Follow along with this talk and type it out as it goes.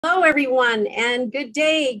Hello, everyone, and good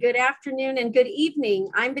day, good afternoon, and good evening.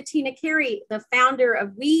 I'm Bettina Carey, the founder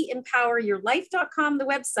of WeEmpowerYourLife.com, the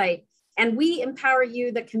website, and We Empower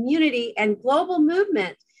You, the community and global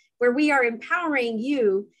movement, where we are empowering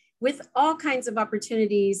you with all kinds of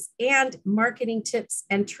opportunities and marketing tips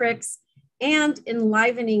and tricks and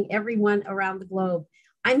enlivening everyone around the globe.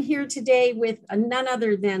 I'm here today with none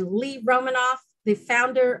other than Lee Romanov, the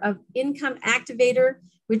founder of Income Activator,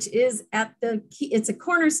 which is it's a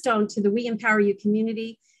cornerstone to the We Empower You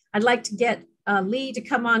community. I'd like to get Lee to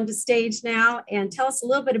come on the stage now and tell us a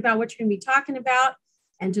little bit about what you're gonna be talking about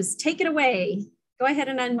and just take it away. Go ahead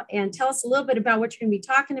and tell us a little bit about what you're gonna be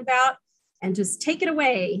talking about and just take it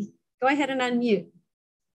away. Go ahead and unmute.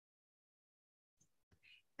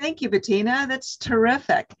 Thank you, Bettina. That's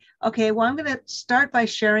terrific. Okay, well, I'm gonna start by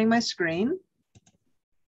sharing my screen.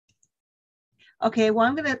 Okay, well,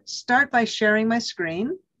 I'm going to start by sharing my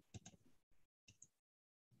screen.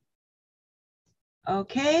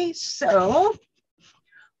 Okay, so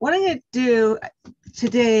what I'm going to do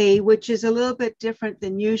today, which is a little bit different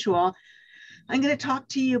than usual, I'm going to talk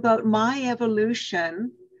to you about my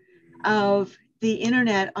evolution of the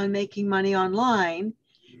internet on making money online.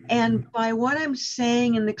 And by what I'm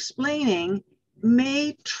saying and explaining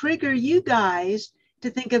may trigger you guys to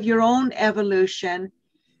think of your own evolution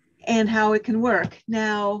and how it can work.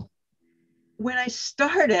 Now, when I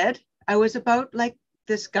started, I was about like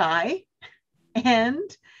this guy, and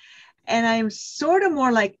I'm sort of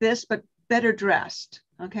more like this, but better dressed,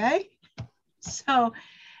 okay? So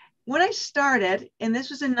when I started, and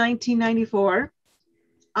this was in 1994,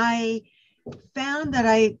 I found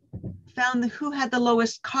who had the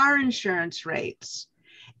lowest car insurance rates.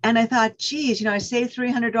 And I thought, geez, I saved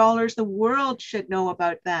 $300, the world should know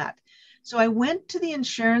about that. So I went to the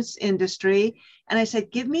insurance industry and I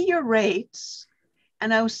said, give me your rates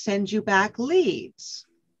and I'll send you back leads.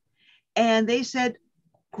 And they said,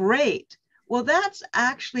 great. Well, that's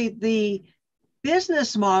actually the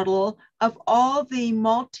business model of all the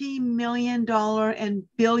multi-million-dollar and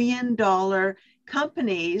billion-dollar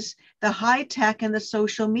companies, the high tech and the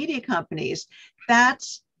social media companies.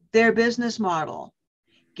 That's their business model.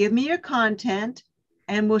 Give me your content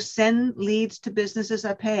and we'll send leads to businesses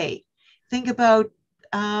that pay. Think about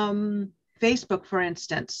Facebook, for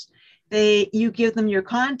instance. You give them your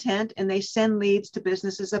content and they send leads to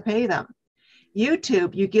businesses that pay them.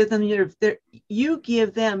 YouTube, you give them your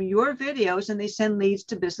videos and they send leads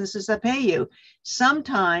to businesses that pay you.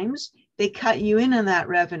 Sometimes they cut you in on that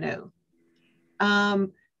revenue.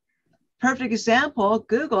 Perfect example,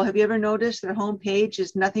 Google. Have you ever noticed their homepage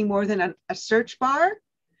is nothing more than a search bar?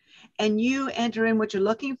 And you enter in what you're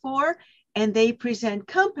looking for, and they present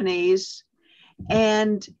companies.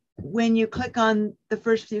 And when you click on the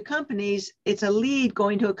first few companies, it's a lead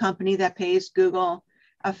going to a company that pays Google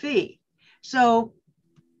a fee. So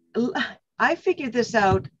I figured this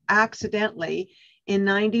out accidentally in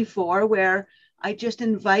 94, where I just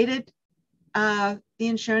invited the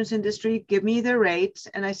insurance industry, give me their rates,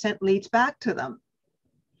 and I sent leads back to them.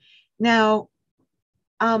 Now,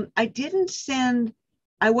 I didn't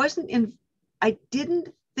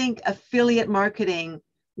think affiliate marketing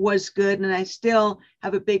was good, and I still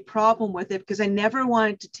have a big problem with it because I never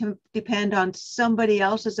wanted to depend on somebody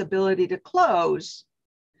else's ability to close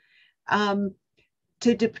to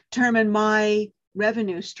determine my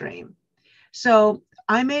revenue stream. So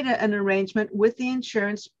I made an arrangement with the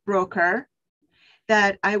insurance broker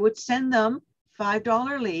that I would send them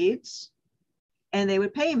 $5 leads and they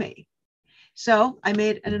would pay me. So I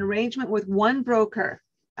made an arrangement with one broker,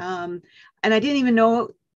 and I didn't even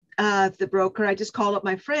know the broker. I just called up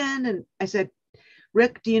my friend and I said,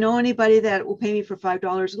 Rick, do you know anybody that will pay me for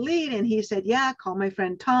 $5 a lead? And he said, yeah, call my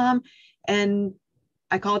friend Tom. And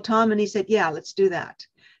I called Tom and he said, yeah, let's do that.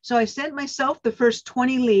 So I sent myself the first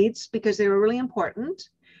 20 leads because they were really important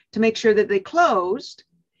to make sure that they closed.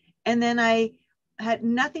 And then I had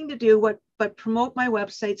nothing to do but promote my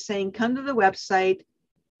website, saying, come to the website,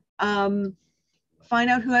 find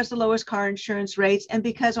out who has the lowest car insurance rates. And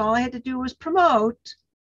because all I had to do was promote,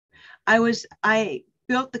 I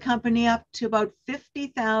built the company up to about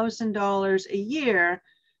 $50,000 a year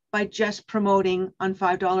by just promoting on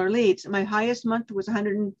 $5 leads. My highest month was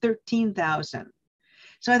 $113,000.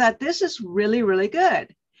 So I thought, this is really, really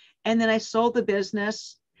good. And then I sold the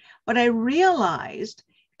business, but I realized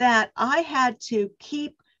that I had to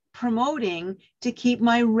keep promoting to keep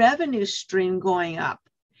my revenue stream going up,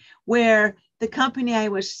 where the company I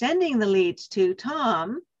was sending the leads to,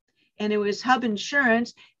 Tom, and it was Hub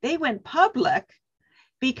Insurance, they went public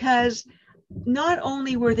because not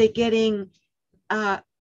only were they getting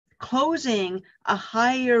closing a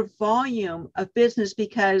higher volume of business,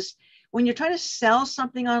 because when you're trying to sell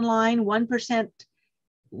something online, 1%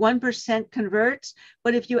 converts.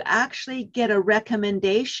 But if you actually get a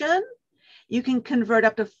recommendation, you can convert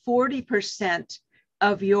up to 40%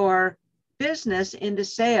 of your business into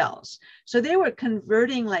sales. So they were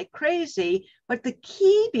converting like crazy, but the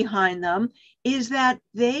key behind them is that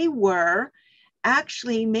they were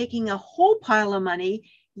actually making a whole pile of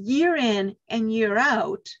money year in and year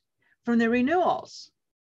out from the renewals.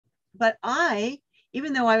 But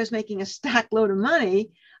even though I was making a stack load of money,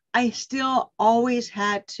 I still always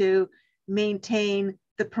had to maintain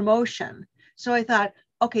the promotion. So I thought,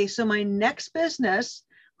 okay, so my next business,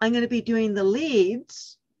 I'm going to be doing the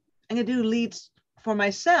leads. I'm going to do leads for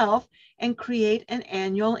myself and create an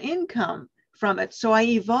annual income from it. So I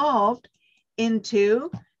evolved into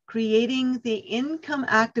creating the Income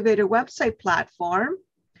Activator website platform,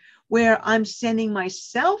 where I'm sending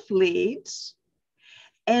myself leads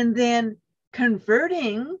and then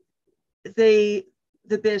converting the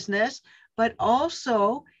business, but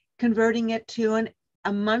also converting it to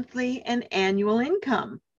a monthly and annual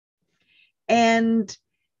income. And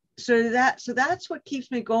so that's what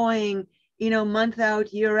keeps me going, month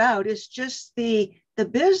out, year out, is just the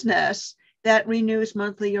business that renews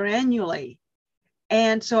monthly or annually.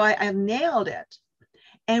 And so I've nailed it.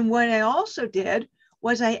 And what I also did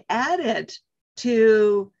was I added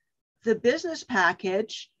to the business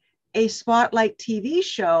package a spotlight TV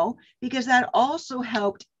show, because that also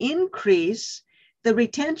helped increase the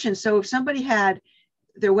retention. So if somebody had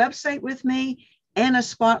their website with me and a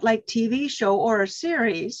spotlight TV show or a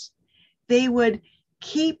series, they would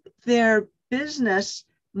keep their business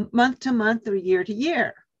month to month or year to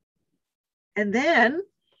year. And then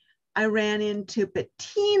I ran into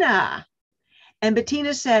Bettina, and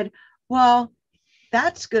Bettina said, well,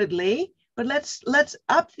 that's good, Lee, but let's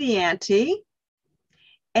up the ante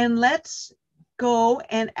and let's go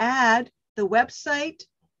and add the website,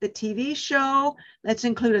 the TV show. Let's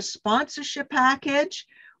include a sponsorship package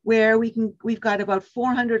where we've got about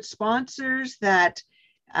 400 sponsors that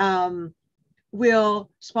will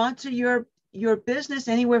sponsor your business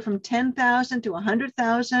anywhere from $10,000 to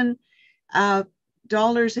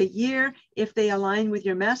 $100,000 a year if they align with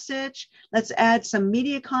your message. Let's add some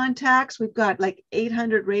media contacts. We've got like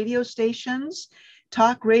 800 radio stations,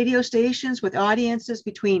 talk radio stations with audiences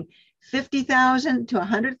between 50,000 to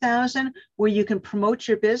 100,000, where you can promote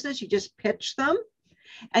your business. You just pitch them.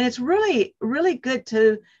 And it's really, really good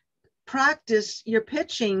to practice your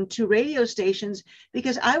pitching to radio stations,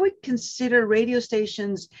 because I would consider radio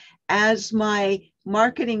stations as my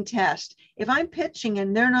marketing test. If I'm pitching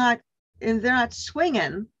and they're not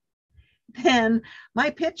swinging, then my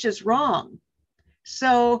pitch is wrong.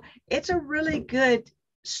 So it's a really good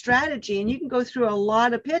strategy, and you can go through a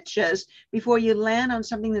lot of pitches before you land on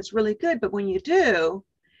something that's really good. But when you do,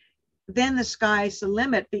 then the sky's the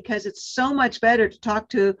limit, because it's so much better to talk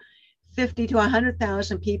to 50 to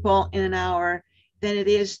 100,000 people in an hour than it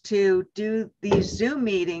is to do these Zoom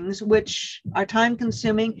meetings, which are time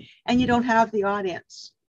consuming and you don't have the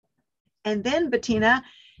audience. And then Bettina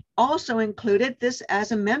also included this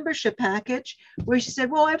as a membership package, where she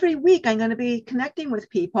said, well, every week I'm going to be connecting with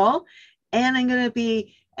people and I'm going to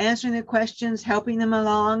be answering their questions, helping them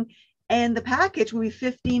along. And the package will be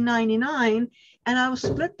 $15.99, and I'll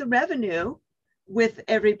split the revenue with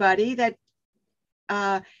everybody that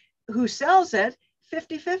who sells it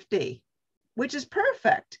 50-50, which is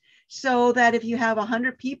perfect. So that if you have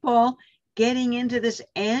 100 people getting into this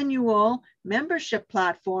annual membership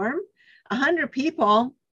platform, 100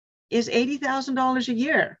 people is $80,000 a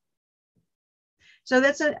year. So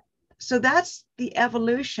that's the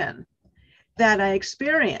evolution that I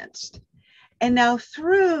experienced. And now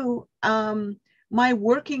through my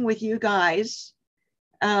working with you guys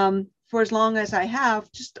for as long as I have,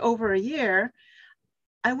 just over a year,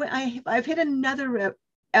 I've hit another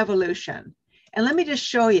evolution. And let me just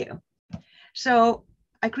show you. So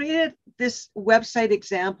I created this website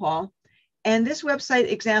example, and this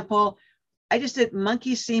website example, I just did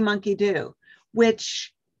monkey see, monkey do,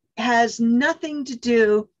 which has nothing to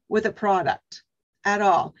do with a product at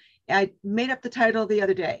all. I made up the title the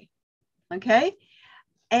other day, okay?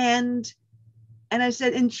 And I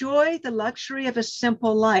said, enjoy the luxury of a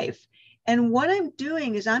simple life. And what I'm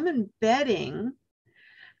doing is I'm embedding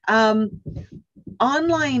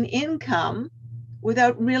online income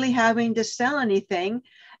without really having to sell anything.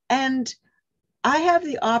 And I have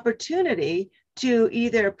the opportunity to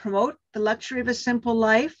either promote the luxury of a simple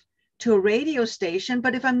life to a radio station.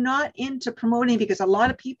 But if I'm not into promoting, because a lot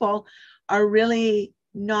of people are really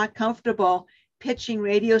not comfortable pitching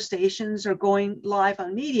radio stations or going live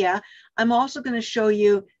on media, I'm also going to show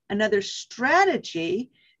you another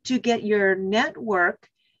strategy to get your network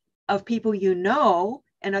of people you know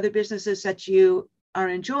and other businesses that you are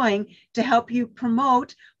enjoying to help you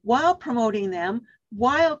promote while promoting them,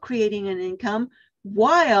 while creating an income,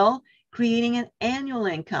 while creating an annual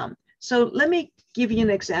income. So let me give you an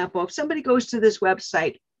example. If somebody goes to this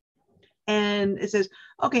website and it says,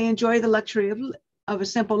 okay, enjoy the luxury of a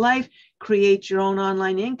simple life, create your own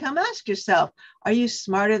online income, ask yourself, are you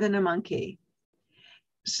smarter than a monkey?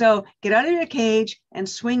 So get out of your cage and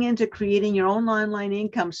swing into creating your own online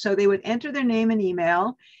income. So they would enter their name and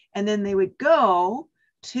email, and then they would go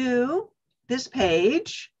to this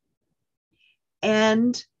page.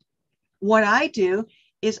 And what I do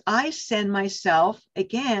is I send myself,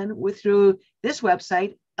 again, through this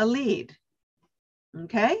website, a lead.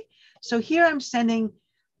 Okay. So here I'm sending,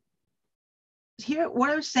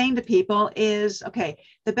 what I'm saying to people is, okay,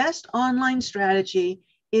 the best online strategy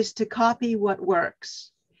is to copy what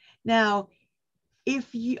works. Now,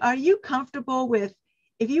 are you comfortable with,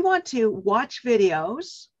 if you want to watch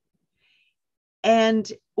videos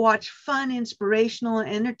and watch fun, inspirational, and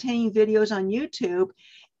entertaining videos on YouTube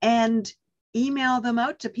and email them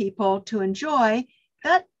out to people to enjoy,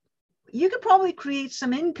 that you could probably create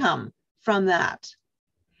some income from that.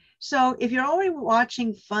 So if you're already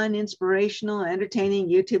watching fun, inspirational, entertaining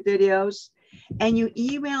YouTube videos, and you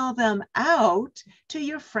email them out to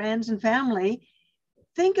your friends and family,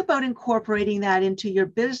 think about incorporating that into your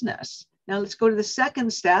business. Now let's go to the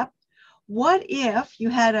second step. What if you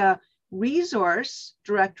had a resource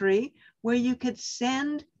directory where you could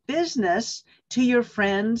send business to your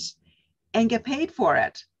friends and get paid for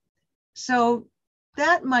it? So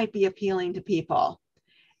that might be appealing to people.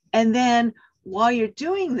 And then while you're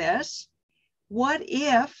doing this, what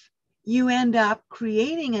if you end up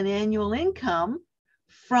creating an annual income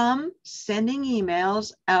from sending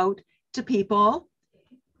emails out to people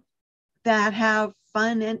that have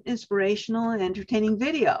fun and inspirational and entertaining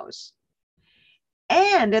videos?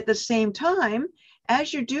 And at the same time,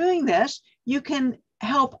 as you're doing this, you can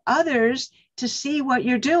help others to see what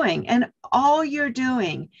you're doing. And all you're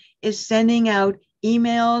doing is sending out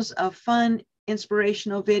emails of fun,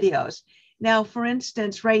 inspirational videos. Now, for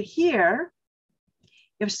instance, right here,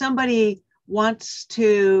 if somebody wants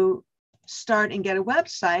to start and get a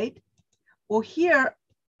website, well, here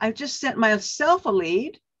I've just sent myself a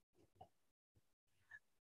lead,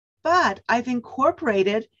 but I've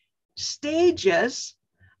incorporated stages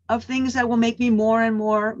of things that will make me more and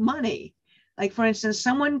more money. Like, for instance,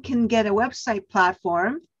 someone can get a website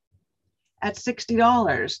platform at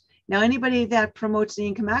 $60. Now, anybody that promotes the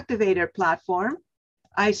Income Activator platform,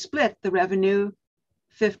 I split the revenue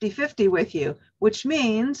 50-50 with you, which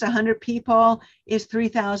means 100 people is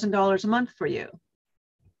 $3,000 a month for you.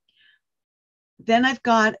 Then I've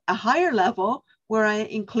got a higher level where I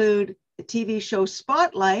include the TV show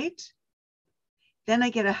Spotlight. Then I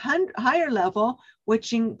get a higher level,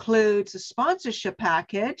 which includes a sponsorship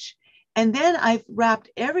package. And then I've wrapped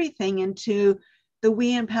everything into the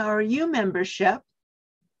We Empower You membership.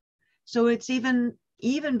 So it's even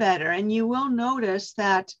better. And you will notice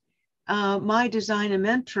that my design and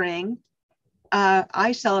mentoring,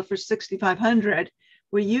 I sell it for $6,500,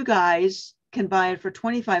 where you guys can buy it for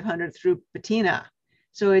 $2,500 through Bettina.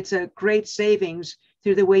 So it's a great savings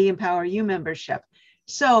through the We Empower You membership.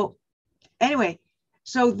 So anyway,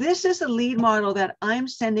 so this is a lead model that I'm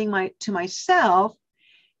sending to myself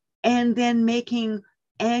and then making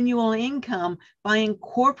annual income by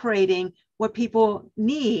incorporating what people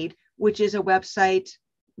need, which is a website,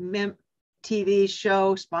 TV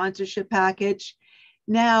show, sponsorship package.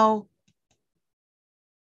 Now,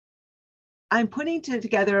 I'm putting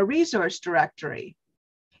together a resource directory.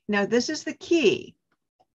 Now, this is the key.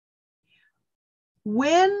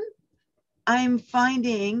 When I'm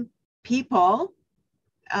finding people,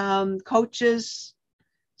 coaches,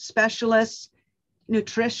 specialists,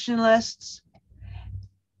 nutritionists,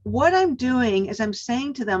 what I'm doing is I'm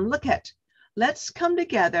saying to them, look let's come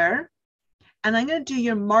together and I'm going to do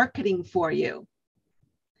your marketing for you.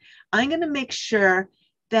 I'm going to make sure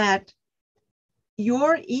that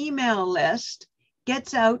your email list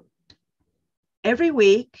gets out every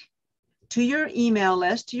week to your email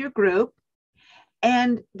list, to your group,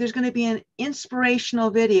 and there's going to be an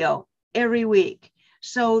inspirational video every week,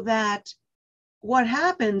 so that what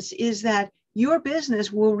happens is that your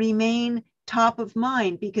business will remain top of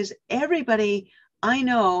mind, because everybody I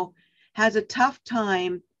know has a tough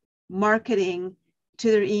time marketing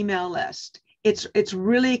to their email list. It's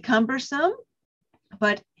really cumbersome.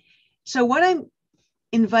 But so what I'm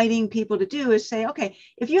inviting people to do is say, okay,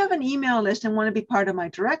 if you have an email list and want to be part of my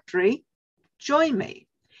directory, join me.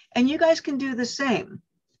 And you guys can do the same.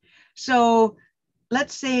 So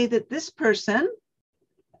let's say that this person,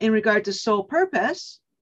 in regard to soul purpose,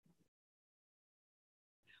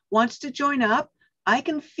 wants to join up. I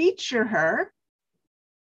can feature her.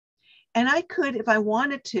 And I could, if I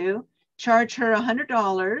wanted to, charge her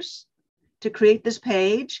 $100 to create this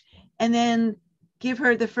page and then give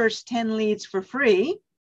her the first 10 leads for free,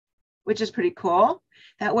 which is pretty cool.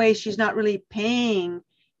 That way she's not really paying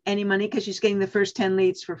any money because she's getting the first 10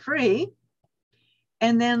 leads for free.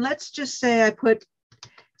 And then let's just say I put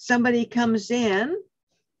somebody comes in,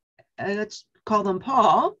 let's call them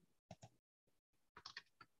Paul,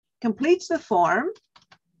 completes the form.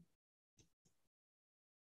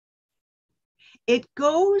 It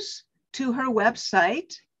goes to her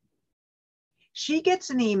website. She gets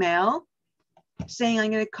an email saying, I'm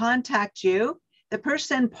going to contact you. The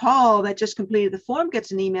person, Paul, that just completed the form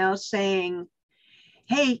gets an email saying,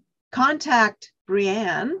 hey, contact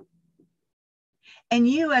Brianne. And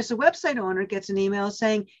you, as a website owner, gets an email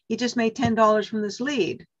saying, you just made $10 from this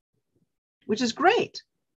lead, which is great.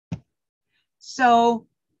 So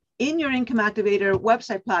in your Income Activator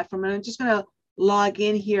website platform, and I'm just going to log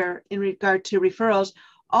in here in regard to referrals,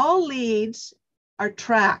 all leads are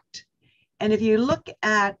tracked. And if you look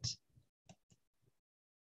at,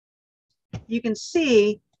 you can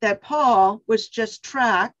see that Paul was just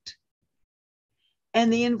tracked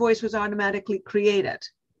and the invoice was automatically created.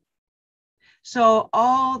 So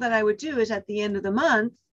all that I would do is at the end of the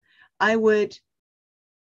month, the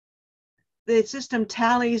system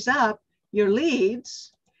tallies up your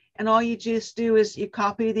leads, and all you just do is you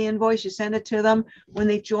copy the invoice, you send it to them. When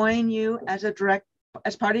they join you as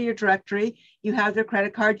part of your directory, you have their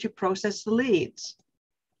credit card, you process the leads.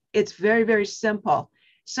 It's very, very simple.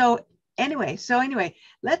 So anyway,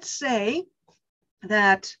 let's say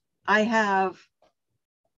that I have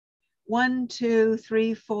 1, 2,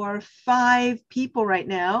 3, 4, 5 people right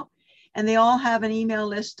now, and they all have an email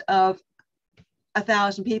list of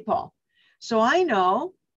 1,000 people. So I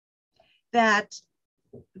know that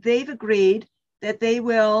they've agreed that they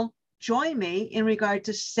will join me in regard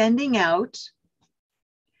to sending out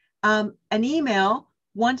an email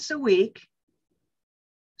once a week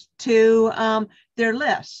to their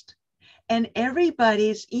list. And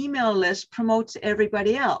everybody's email list promotes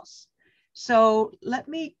everybody else. So let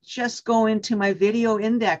me just go into my video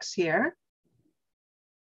index here.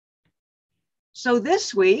 So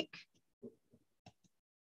this week,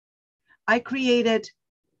 I created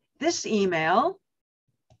this email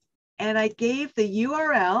and I gave the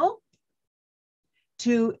URL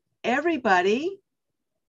to everybody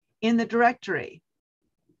in the directory.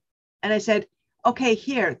 And I said, okay,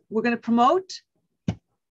 here, we're going to promote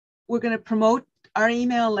our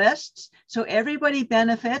email lists so everybody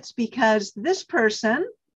benefits, because this person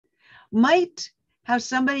might have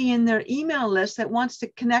somebody in their email list that wants to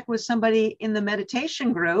connect with somebody in the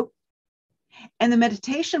meditation group, and the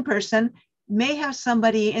meditation person may have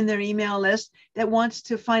somebody in their email list that wants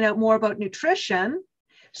to find out more about nutrition.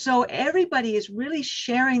 So everybody is really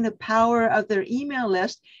sharing the power of their email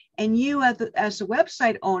list, and you as a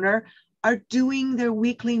website owner are doing their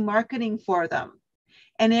weekly marketing for them.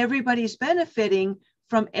 And everybody's benefiting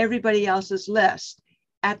from everybody else's list.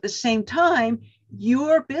 At the same time,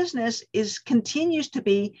 your business continues to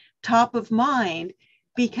be top of mind,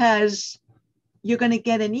 because you're going to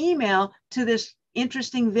get an email to this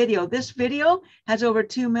interesting video. This video has over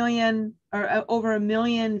 2 million or over 1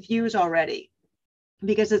 million views already,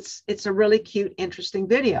 because it's a really cute, interesting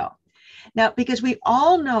video. Now, because we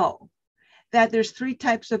all know that there's 3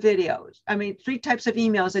 types of videos, 3 types of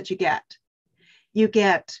emails that you get. You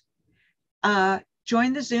get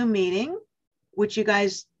join the Zoom meeting, which you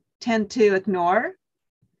guys tend to ignore.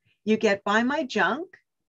 You get buy my junk,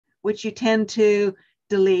 which you tend to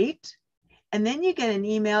delete. And then you get an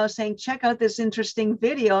email saying, check out this interesting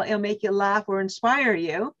video. It'll make you laugh or inspire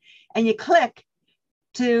you. And you click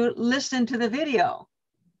to listen to the video.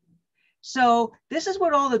 So this is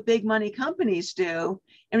what all the big money companies do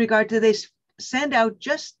in regard to, they send out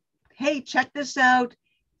just, hey, check this out.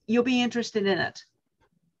 You'll be interested in it.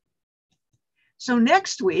 So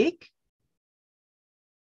next week,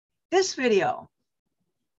 this video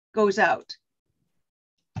goes out.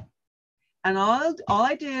 And all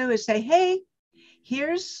I do is say, hey,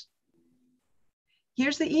 here's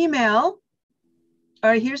the email,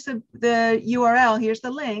 or here's the URL, here's the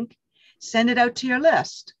link, send it out to your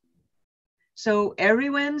list. So every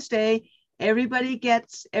Wednesday, everybody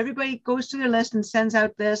goes to their list and sends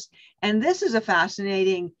out this. And this is a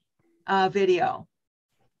fascinating video.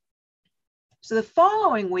 So the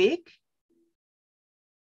following week,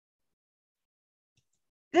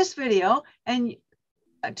 this video, and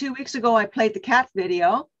 2 weeks ago, I played the cat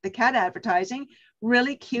video, the cat advertising,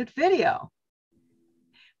 really cute video.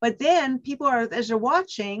 But then people are, as they're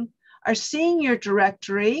watching, are seeing your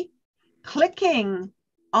directory, clicking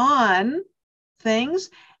on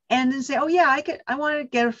things, and then say, oh yeah, I want to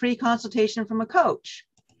get a free consultation from a coach.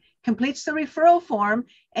 Completes the referral form,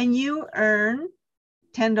 and you earn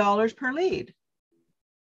 $10 per lead.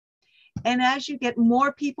 And as you get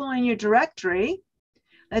more people in your directory,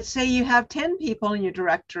 let's say you have 10 people in your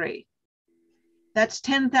directory, that's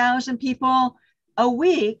 10,000 people a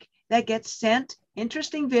week that get sent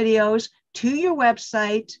interesting videos to your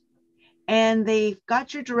website, and they've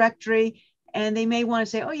got your directory, and they may want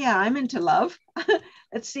to say, oh yeah, I'm into love.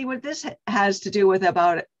 Let's see what this has to do with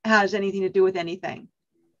has anything to do with anything.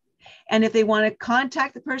 And if they want to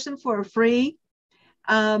contact the person for a free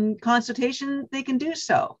consultation, they can do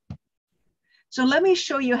so. So let me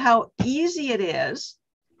show you how easy it is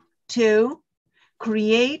to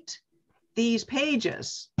create these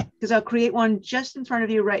pages, because I'll create one just in front of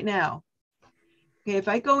you right now. Okay, if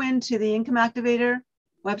I go into the Income Activator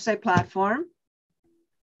website platform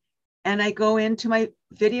and I go into my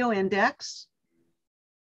video index,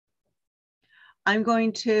 I'm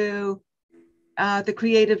going to the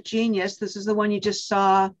Creative Genius. This is the one you just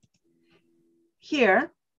saw here.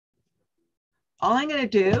 All I'm going to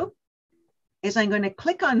do is I'm going to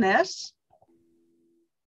click on this,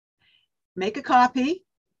 make a copy,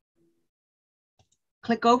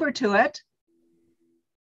 click over to it,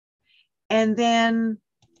 and then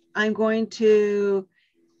I'm going to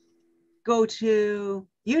go to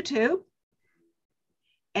YouTube.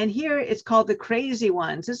 And here it's called The Crazy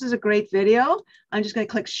Ones. This is a great video. I'm just going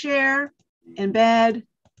to click share, embed,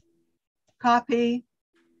 copy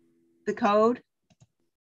the code.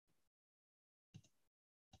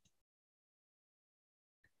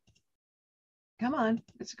 Come on,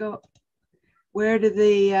 let's go. Where did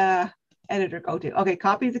the editor go to? Okay,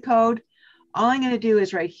 copy the code. All I'm going to do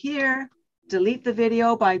is right here, delete the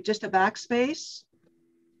video by just a backspace.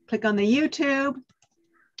 Click on the YouTube.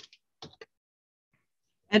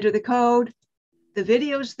 Enter the code. The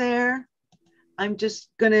video's there. I'm just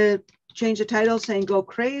going to change the title saying Go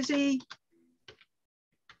Crazy.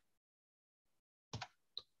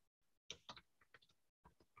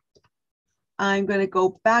 I'm going to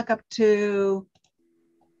go back up to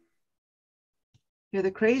here, The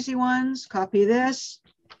Crazy Ones. Copy this.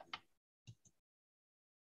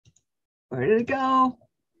 Where did it go?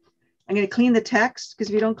 I'm going to clean the text, because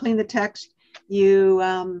if you don't clean the text, you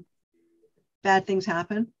bad things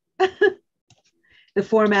happen. The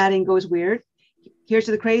formatting goes weird. Here's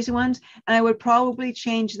The Crazy Ones. And I would probably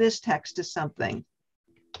change this text to something.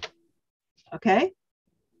 Okay.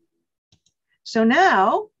 So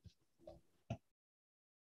now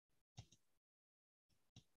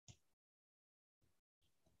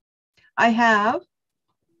I have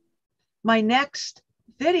my next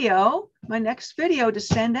video to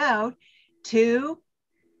send out to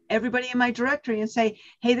everybody in my directory and say,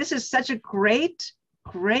 hey, this is such a great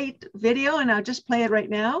video, and I'll just play it right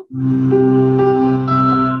now.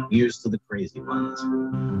 Here's to the crazy ones,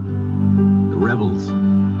 the rebels,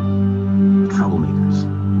 the troublemakers,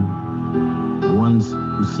 the ones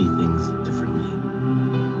who see things differently.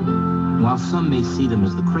 While some may see them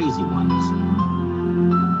as the crazy ones,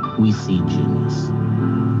 we see genius.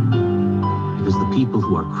 Because the people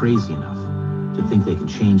who are crazy enough to think they can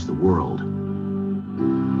change the world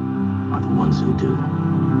are the ones who do.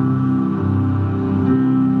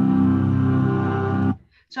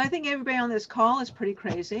 So I think everybody on this call is pretty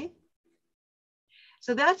crazy.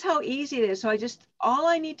 So that's how easy it is. So all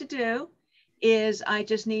I need to do is I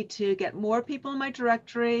just need to get more people in my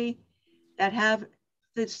directory that have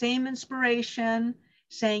the same inspiration,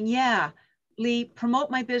 saying, yeah, Lee,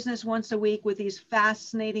 promote my business once a week with these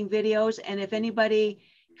fascinating videos. And if anybody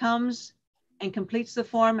comes and completes the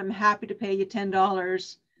form, I'm happy to pay you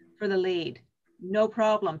 $10 for the lead. No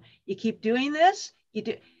problem. You keep doing this. You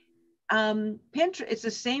do. Pinterest, it's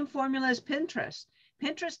the same formula as Pinterest.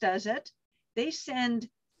 Pinterest does it. They send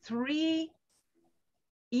 3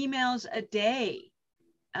 emails a day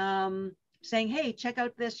saying, hey, check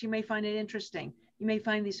out this. You may find it interesting. You may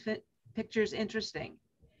find these pictures interesting.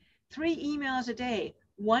 3 emails a day,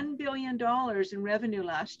 $1 billion in revenue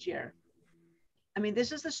last year. I mean,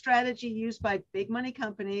 this is the strategy used by big money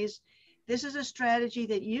companies. This is a strategy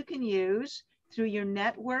that you can use through your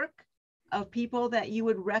network of people that you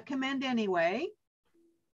would recommend anyway.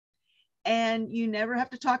 And you never have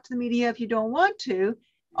to talk to the media if you don't want to.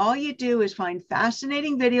 All you do is find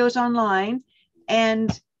fascinating videos online.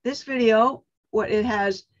 And this video what it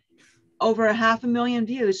has over 500,000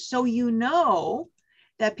 views. So you know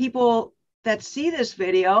that people that see this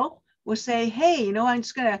video will say, hey, you know, I'm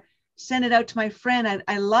just going to send it out to my friend.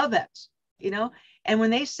 I love it, you know, and when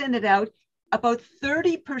they send it out, about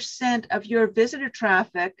 30% of your visitor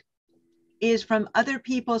traffic is from other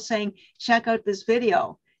people saying, check out this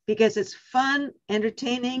video because it's fun,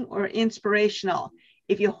 entertaining, or inspirational.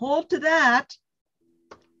 If you hold to that,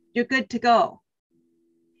 you're good to go.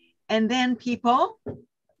 And then people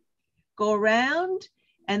go around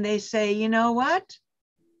and they say, you know what?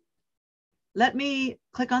 Let me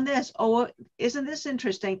click on this. Oh, isn't this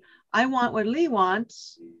interesting? I want what Lee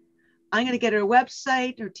wants. I'm going to get her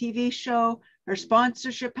website, her TV show, her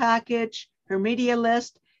sponsorship package, her media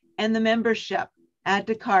list, and the membership. Add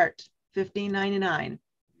to cart, $15.99.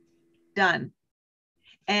 Done.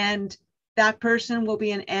 And that person will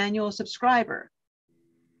be an annual subscriber.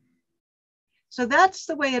 So that's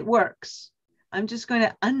the way it works. I'm just going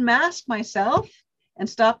to unmask myself and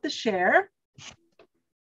stop the share.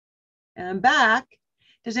 And I'm back.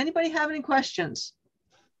 Does anybody have any questions?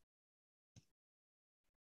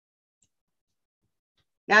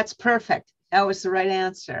 That's perfect. That was the right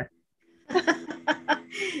answer.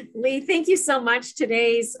 Lee, thank you so much.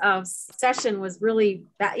 Today's session was really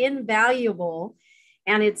invaluable.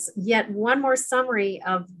 And it's yet one more summary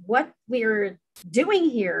of what we're doing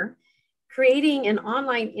here, creating an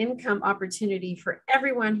online income opportunity for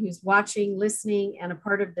everyone who's watching, listening, and a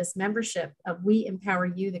part of this membership of We Empower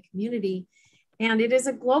You, the community. And it is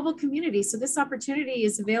a global community. So this opportunity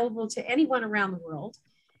is available to anyone around the world.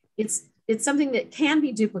 It's something that can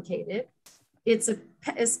be duplicated. It's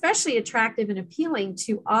especially attractive and appealing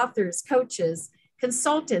to authors, coaches,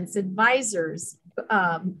 consultants, advisors,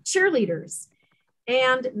 cheerleaders,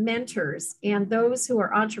 and mentors, and those who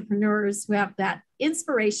are entrepreneurs who have that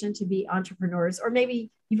inspiration to be entrepreneurs, or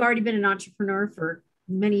maybe you've already been an entrepreneur for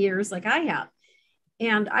many years like I have.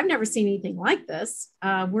 And I've never seen anything like this,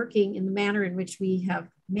 working in the manner in which we have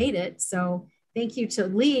made it. So thank you to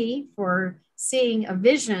Lee for seeing a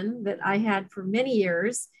vision that I had for many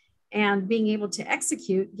years and being able to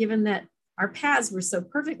execute, given that our paths were so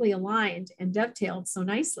perfectly aligned and dovetailed so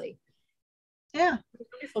nicely. Yeah.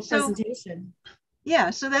 Wonderful presentation.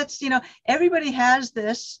 Yeah, so that's, you know, everybody has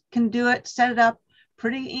this, can do it, set it up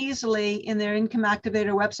pretty easily in their Income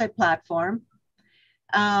Activator website platform.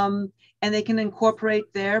 And they can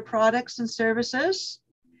incorporate their products and services,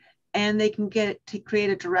 and they can get to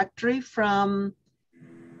create a directory from,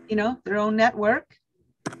 you know, their own network.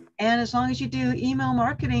 And as long as you do email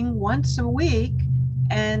marketing once a week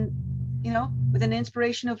and, you know, with an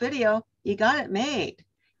inspirational video, you got it made.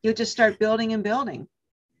 You'll just start building and building.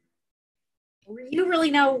 You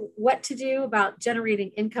really know what to do about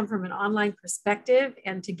generating income from an online perspective.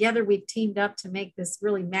 And together we've teamed up to make this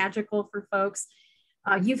really magical for folks.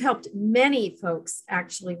 You've helped many folks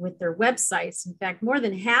actually with their websites. In fact, more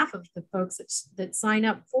than half of the folks that sign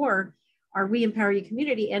up for our We Empower You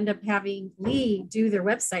community end up having Lee do their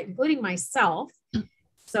website, including myself.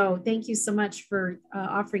 So thank you so much for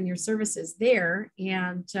offering your services there.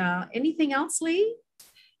 And anything else, Lee?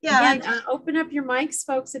 Yeah. Again, open up your mics,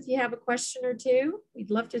 folks, if you have a question or two. We'd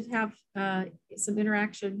love to have some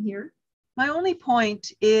interaction here. My only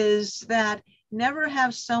point is that never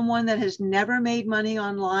have someone that has never made money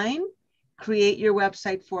online create your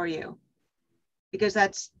website for you, because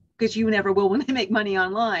you never will when they make money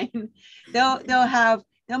online.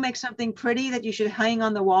 They'll make something pretty that you should hang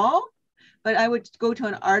on the wall, but I would go to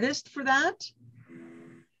an artist for that.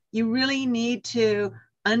 You really need to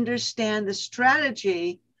understand the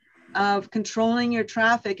strategy of controlling your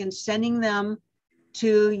traffic and sending them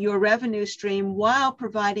to your revenue stream while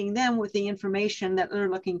providing them with the information that they're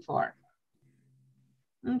looking for.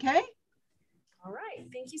 Okay. All right.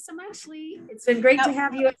 Thank you so much, Lee. It's been great to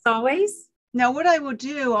have you as always. Now, what I will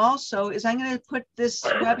do also is I'm going to put this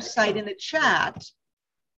website in the chat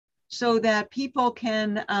so that people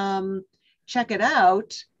can check it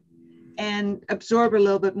out and absorb a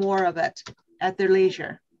little bit more of it at their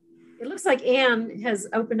leisure. It looks like Anne has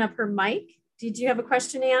opened up her mic. Did you have a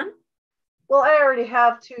question, Anne? Well, I already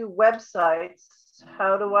have 2 websites.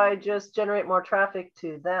 How do I just generate more traffic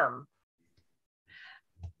to them?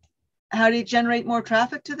 How do you generate more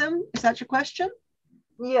traffic to them? Is that your question?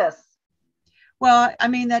 Yes. Well, I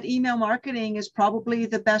mean, that email marketing is probably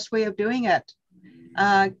the best way of doing it.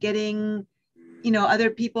 Getting, you know, other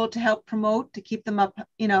people to help promote, to keep them up,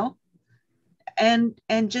 you know, and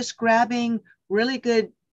just grabbing really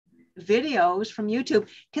good videos from YouTube.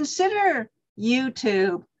 Consider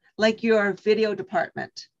YouTube like your video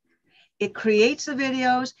department. It creates the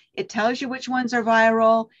videos, it tells you which ones are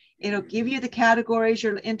viral, it'll give you the categories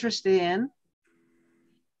you're interested in,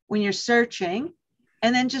 when you're searching,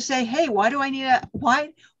 and then just say, hey, why do I need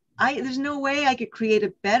there's no way I could create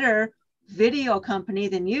a better video company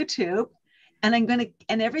than YouTube. And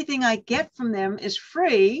everything I get from them is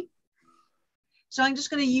free. So I'm just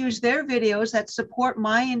going to use their videos that support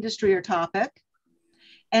my industry or topic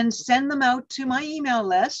and send them out to my email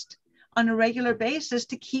list on a regular basis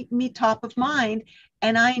to keep me top of mind.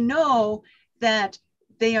 And I know that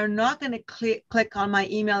they are not going to click on my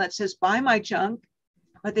email that says buy my junk,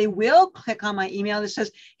 but they will click on my email that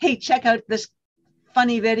says, hey, check out this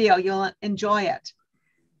funny video. You'll enjoy it.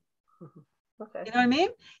 Okay. You know what I mean?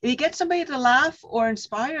 If you get somebody to laugh or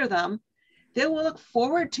inspire them, they will look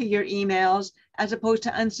forward to your emails as opposed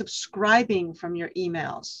to unsubscribing from your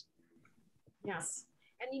emails. Yes.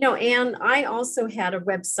 And, Anne, I also had a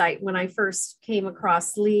website when I first came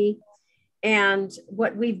across Lee. And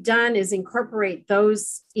what we've done is incorporate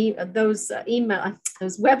those websites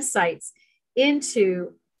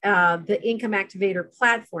into the Income Activator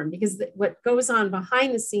platform, because what goes on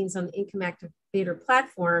behind the scenes on the Income Activator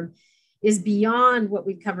platform is beyond what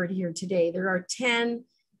we've covered here today. There are 10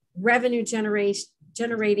 revenue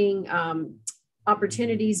generating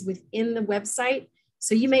opportunities within the website.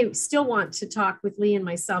 So you may still want to talk with Lee and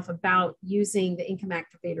myself about using the Income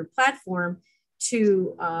Activator platform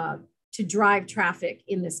to drive traffic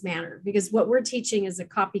in this manner, because what we're teaching is a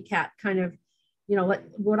copycat kind of,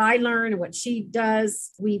 what I learn and what she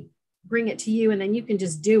does, we bring it to you and then you can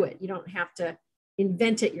just do it. You don't have to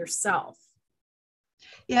invent it yourself.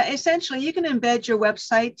 Yeah, essentially you can embed your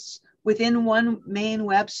websites within one main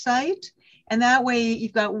website, and that way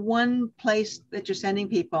you've got one place that you're sending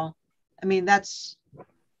people. I mean, that's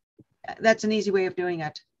an easy way of doing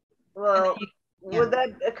it. Well, would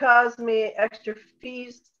that cause me extra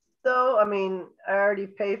fees though? I mean, I already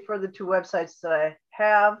pay for the 2 websites that I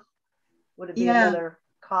have. Would it be another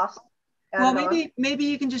cost? Well, maybe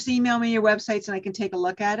you can just email me your websites and I can take a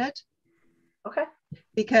look at it. Okay.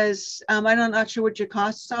 Because I'm not sure what your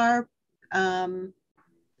costs are. And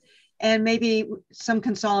maybe some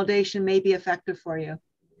consolidation may be effective for you,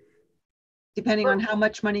 depending on how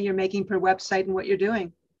much money you're making per website and what you're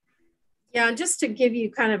doing. Yeah, and just to give you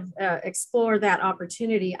kind of explore that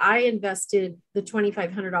opportunity, I invested the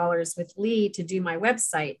 $2,500 with Lee to do my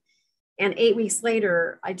website. And 8 weeks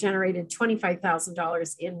later, I generated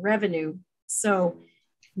 $25,000 in revenue. So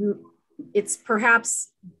it's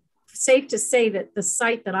perhaps safe to say that the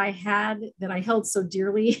site that I held so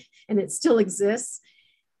dearly, and it still exists,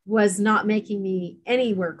 was not making me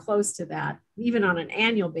anywhere close to that, even on an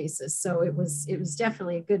annual basis. So it was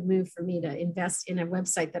definitely a good move for me to invest in a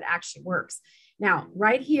website that actually works. Now,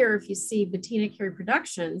 right here, if you see Bettina Carey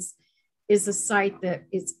Productions is a site that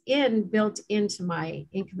is built into my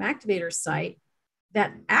Income Activator site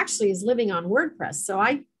that actually is living on WordPress. So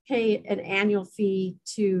I pay an annual fee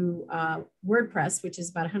to WordPress, which is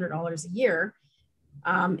about $100 a year,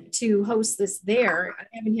 to host this there. I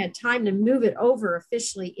haven't had time to move it over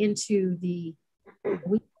officially into the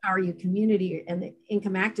We Empower You community and the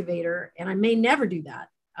Income Activator. And I may never do that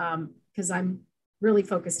because I'm really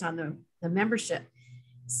focused on the membership.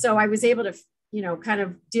 So I was able to, kind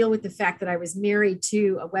of deal with the fact that I was married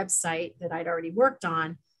to a website that I'd already worked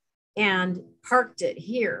on and parked it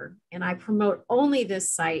here. And I promote only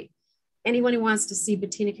this site. Anyone who wants to see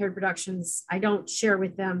Bettina Carey Productions, I don't share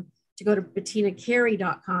with them to go to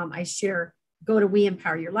bettinacarey.com. I share, go to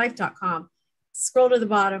WeEmpowerYourLife.com, scroll to the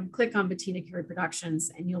bottom, click on Bettina Carey Productions,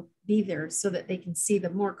 and you'll be there so that they can see the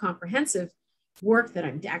more comprehensive work that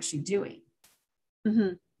I'm actually doing.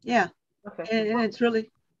 Mm-hmm. Yeah. Okay. And it's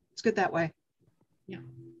good that way. Yeah.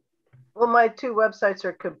 Well, my 2 websites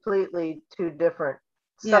are completely 2 different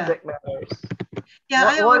subject matters.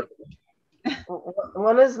 Yeah.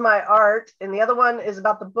 One is my art, and the other one is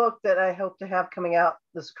about the book that I hope to have coming out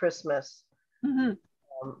this Christmas. Mm-hmm.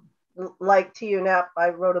 Like TUNAP, I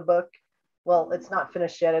wrote a book. Well, it's not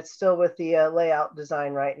finished yet. It's still with the layout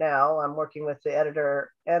design right now. I'm working with the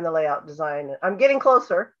editor and the layout design. I'm getting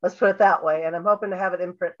closer, let's put it that way, and I'm hoping to have it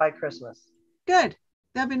in print by Christmas. Good.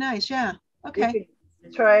 That'd be nice. Yeah. Okay. You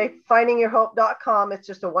could try findingyourhope.com. It's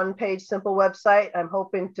just a 1-page simple website. I'm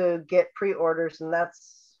hoping to get pre-orders, and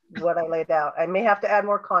that's what I laid out. I may have to add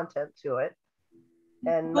more content to it.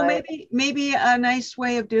 And well, maybe a nice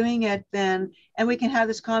way of doing it then, and we can have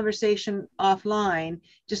this conversation offline.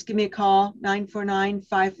 Just give me a call,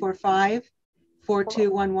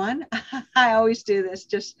 949-545-4211. I always do this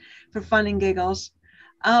just for fun and giggles.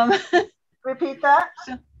 Repeat that.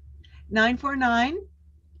 So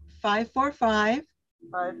 949-545-4211.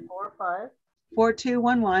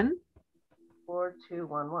 4211.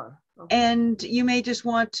 And you may just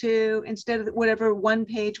want to, instead of whatever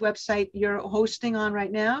one-page website you're hosting on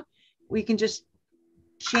right now, we can just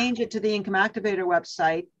change it to the Income Activator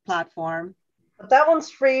website platform. But that one's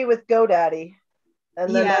free with GoDaddy.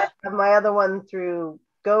 And then I have my other one through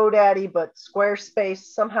GoDaddy, but Squarespace,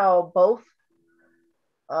 somehow both.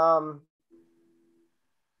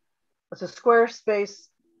 It's a Squarespace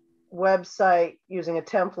website using a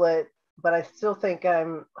template, but I still think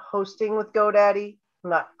I'm hosting with GoDaddy. I'm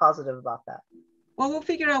not positive about that. Well, we'll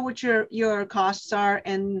figure out what your costs are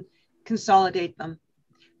and consolidate them.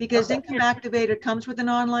 Because Income Activator comes with an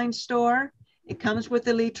online store. It comes with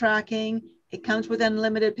the lead tracking. It comes with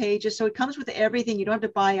unlimited pages. So it comes with everything. You don't have to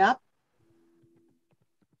buy up.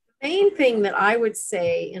 The main thing that I would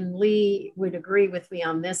say, and Lee would agree with me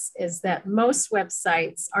on this, is that most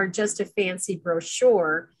websites are just a fancy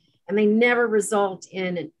brochure and they never result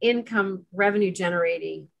in an income revenue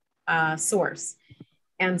generating source.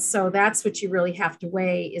 And so that's what you really have to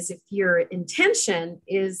weigh, is if your intention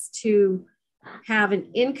is to have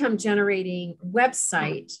an income generating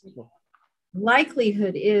website,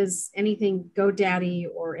 likelihood is anything GoDaddy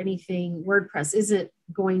or anything WordPress isn't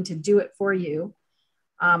going to do it for you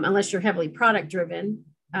unless you're heavily product driven.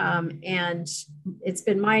 And it's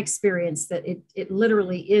been my experience that it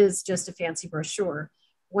literally is just a fancy brochure.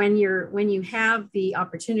 When you have the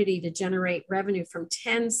opportunity to generate revenue from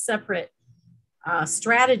 10 separate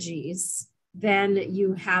strategies, then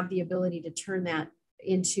you have the ability to turn that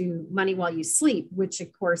into money while you sleep, which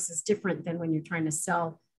of course is different than when you're trying to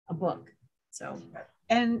sell a book. So,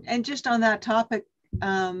 and just on that topic,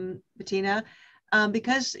 Bettina,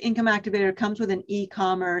 because Income Activator comes with an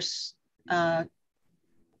e-commerce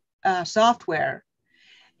software,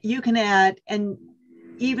 you can add, and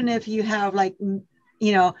even if you have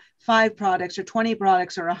 5 products or 20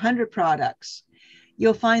 products or 100 products,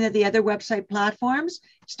 you'll find that the other website platforms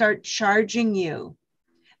start charging you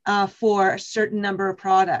for a certain number of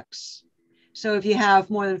products. So if you have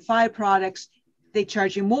more than 5 products, they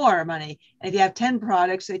charge you more money. And if you have 10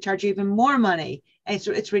 products, they charge you even more money. And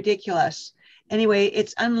it's ridiculous. Anyway,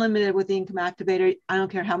 it's unlimited with the Income Activator. I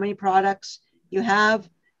don't care how many products you have,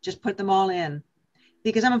 just put them all in.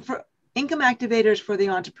 Because Income Activator is for the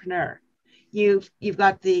entrepreneur. You've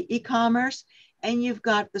got the e-commerce, and you've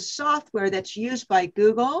got the software that's used by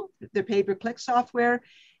Google, their pay-per-click software,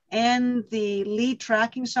 and the lead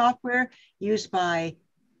tracking software used by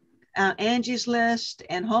Angie's List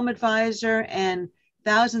and Home Advisor and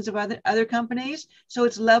thousands of other companies. So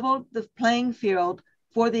it's leveled the playing field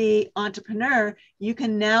for the entrepreneur. You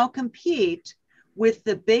can now compete with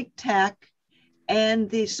the big tech and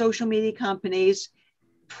the social media companies.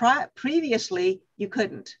 Previously, you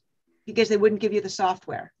couldn't, because they wouldn't give you the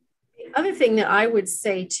software. The other thing that I would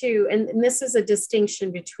say too, and this is a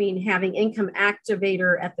distinction between having Income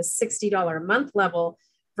Activator at the $60 a month level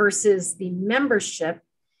versus the membership.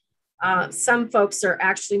 Some folks are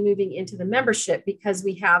actually moving into the membership because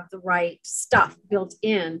we have the right stuff built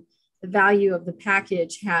in. The value of the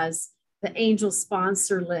package has the angel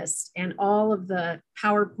sponsor list and all of the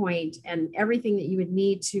PowerPoint and everything that you would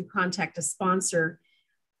need to contact a sponsor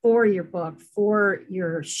for your book, for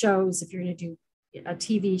your shows, if you're going to do a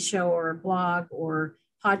TV show or a blog or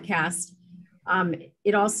podcast.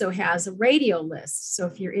 It also has a radio list. So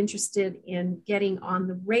if you're interested in getting on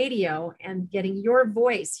the radio and getting your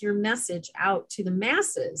voice, your message out to the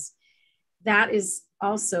masses, that is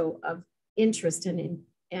also of interest.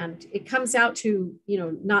 And it comes out to,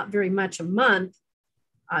 not very much a month.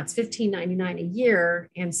 It's $15.99 a year.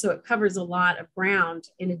 And so it covers a lot of ground.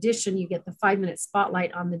 In addition, you get the 5-minute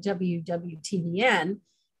spotlight on the WWTVN,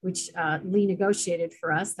 which Lee negotiated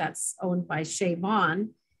for us. That's owned by Shay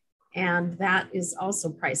Vaughn. And that is also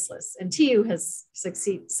priceless. And TU has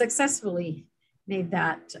successfully made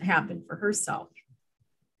that happen for herself.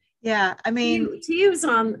 Yeah, I mean, TU's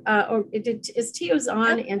on, is TU's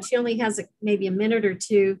on, and she only has maybe a minute or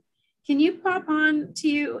two. Can you pop on,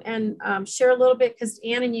 TU, and share a little bit, because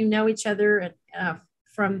Ann and you know each other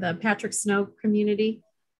from the Patrick Snow community.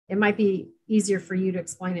 It might be easier for you to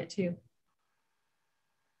explain it too.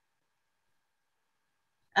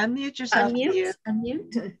 Unmute yourself.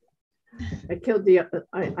 Unmute. I killed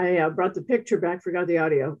I brought the picture back, forgot the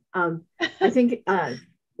audio. I think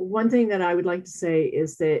one thing that I would like to say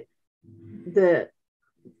is that the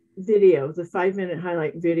video, the 5-minute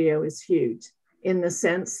highlight video, is huge in the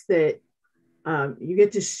sense that you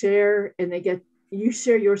get to share, and you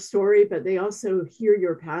share your story, but they also hear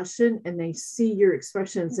your passion and they see your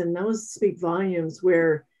expressions, and those speak volumes,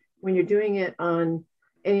 where when you're doing it on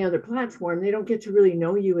any other platform, they don't get to really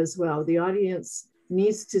know you as well. The audience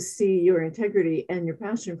needs to see your integrity and your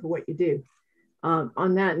passion for what you do.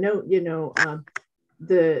 On that note,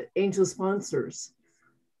 the angel sponsors,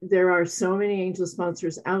 there are so many angel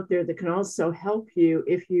sponsors out there that can also help you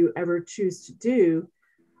if you ever choose to do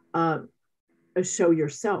a show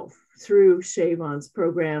yourself through Shavon's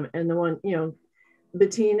program. And the one,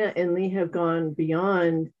 Bettina and Lee have gone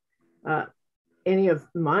beyond any of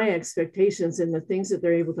my expectations and the things that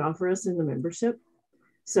they're able to offer us in the membership.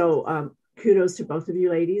 So kudos to both of you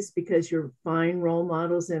ladies, because you're fine role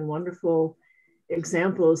models and wonderful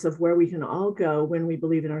examples of where we can all go when we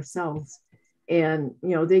believe in ourselves. And,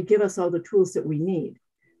 they give us all the tools that we need.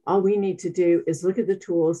 All we need to do is look at the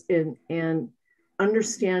tools and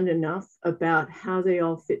understand enough about how they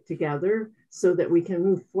all fit together so that we can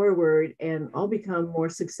move forward and all become more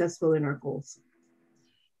successful in our goals.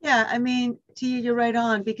 Yeah, I mean, Tia, you're right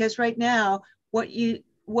on, because right now, what you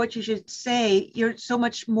should say, you're so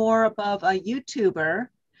much more above a YouTuber.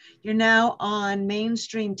 You're now on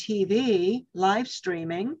mainstream TV, live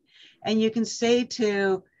streaming, and you can say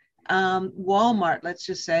to Walmart, let's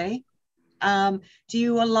just say, do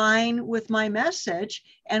you align with my message?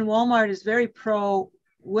 And Walmart is very pro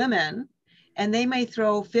women, and they may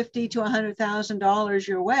throw $50,000 to $100,000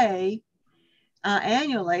 your way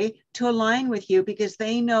annually to align with you, because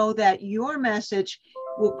they know that your message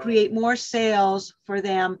will create more sales for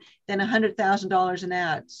them than $100,000 in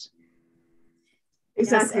ads.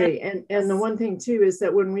 Exactly. Yes, and the one thing too is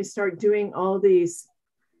that when we start doing all these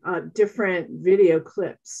different video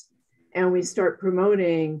clips and we start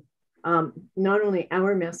promoting not only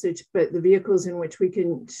our message, but the vehicles in which we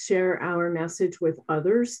can share our message with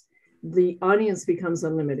others, the audience becomes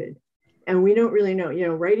unlimited. And we don't really know,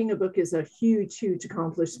 writing a book is a huge, huge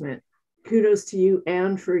accomplishment. Kudos to you,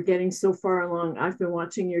 Anne, for getting so far along. I've been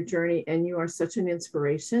watching your journey and you are such an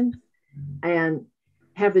inspiration. And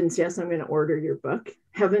heavens, yes, I'm going to order your book.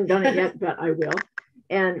 Haven't done it yet, but I will.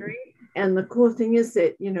 And the cool thing is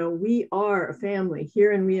that, we are a family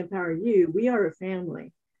here and We Empower You. We are a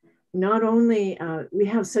family. Not only we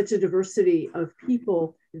have such a diversity of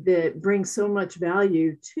people that bring so much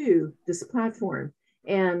value to this platform.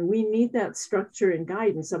 And we need that structure and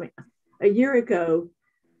guidance. I mean, a year ago,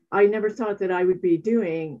 I never thought that I would be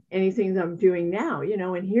doing anything that I'm doing now,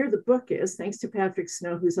 and here the book is, thanks to Patrick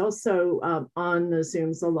Snow, who's also on the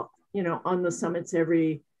Zooms a lot, on the summits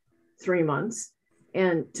every 3 months.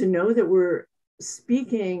 And to know that we're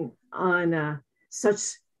speaking on such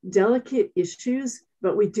delicate issues,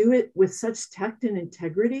 but we do it with such tact and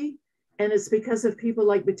integrity. And it's because of people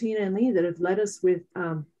like Bettina and Lee that have led us with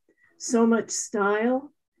so much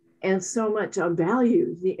style and so much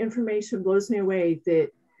value. The information blows me away that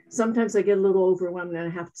sometimes I get a little overwhelmed and I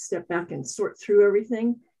have to step back and sort through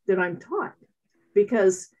everything that I'm taught,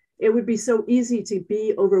 because it would be so easy to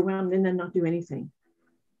be overwhelmed and then not do anything.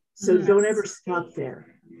 So don't ever stop there.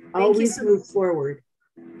 Always move forward.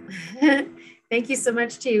 Thank you so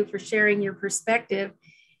much, Tiu, for sharing your perspective.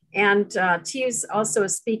 And Tiu's also a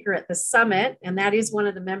speaker at the summit, and that is one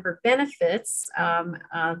of the member benefits.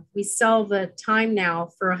 We sell the time now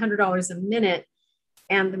for $100 a minute,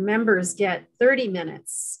 and the members get 30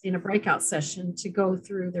 minutes in a breakout session to go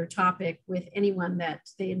through their topic with anyone that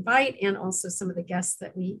they invite, and also some of the guests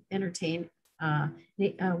that we entertain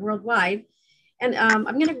worldwide. And I'm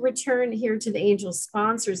going to return here to the Angel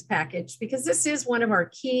Sponsors package, because this is one of our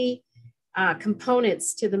key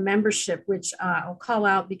components to the membership, which I'll call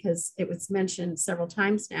out because it was mentioned several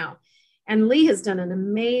times now. And Lee has done an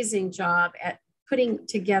amazing job at putting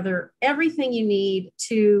together everything you need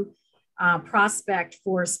to prospect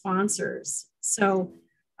for sponsors. So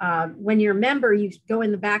when you're a member, you go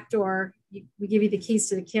in the back door, we give you the keys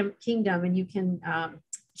to the kingdom, and you can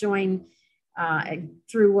join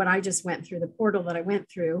through what I just went through, the portal that I went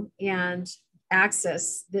through, and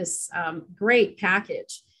access this great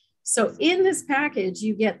package. So in this package,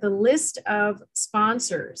 you get the list of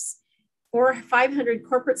sponsors, 500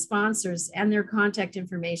 corporate sponsors and their contact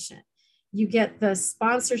information. You get the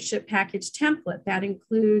sponsorship package template that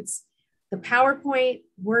includes the PowerPoint,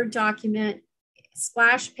 Word document,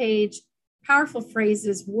 splash page, powerful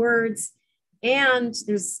phrases, words, and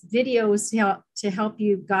there's videos to help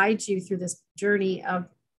you guide you through this journey of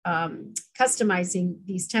customizing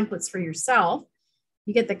these templates for yourself.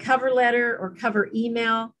 You get the cover letter or cover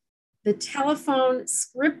email, the telephone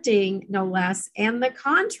scripting, no less, and the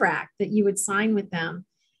contract that you would sign with them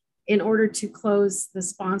in order to close the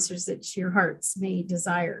sponsors that your hearts may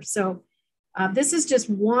desire. So this is just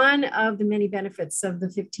one of the many benefits of the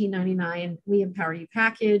 $15.99 We Empower You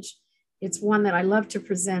package. It's one that I love to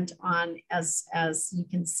present on, as you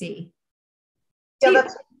can see. Yeah,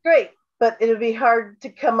 that's great, but it would be hard to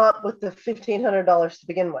come up with the $1,500 to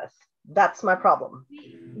begin with. That's my problem.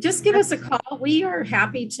 Just give us a call. We are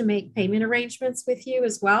happy to make payment arrangements with you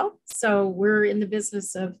as well. So we're in the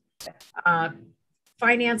business of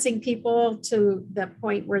financing people to the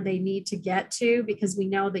point where they need to get to, because we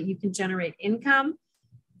know that you can generate income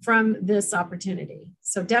from this opportunity.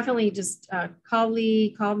 So definitely just call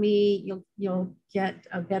Lee, call me. You'll get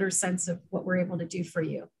a better sense of what we're able to do for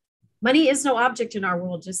you. Money is no object in our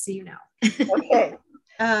world, just so you know. Okay.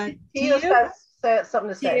 Theo has something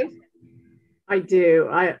to say. I do.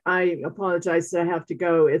 I apologize that I have to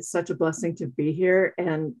go. It's such a blessing to be here,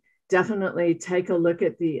 and definitely take a look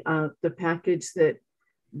at the package that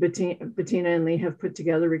Bettina and Lee have put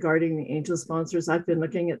together regarding the angel sponsors. I've been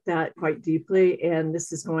looking at that quite deeply, and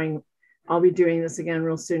I'll be doing this again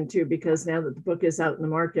real soon too, because now that the book is out in the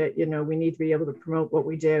market, we need to be able to promote what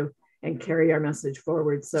we do and carry our message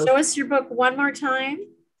forward. So show us your book one more time.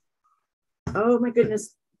 Oh my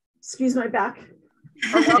goodness, excuse my back.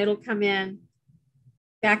 It'll come in.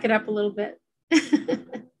 Back it up a little bit.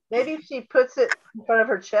 Maybe if she puts it in front of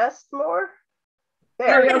her chest more.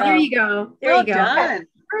 There you go. There you go. Done.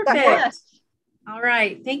 Perfect. Yes. All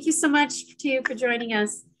right. Thank you so much to you for joining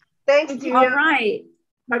us. Thank you. All right.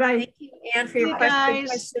 Bye-bye. Thank you, Anne, for your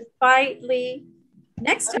question. Bye, Lee.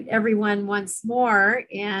 Next time, everyone, once more,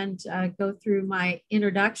 and go through my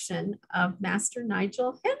introduction of Master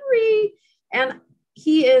Nigel Henry. And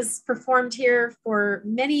he is performed here for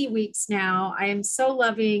many weeks now. I am so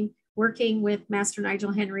loving working with Master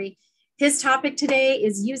Nigel Henry. His topic today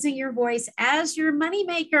is using your voice as your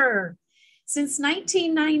moneymaker. Since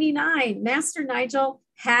 1999, Master Nigel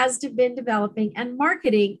has been developing and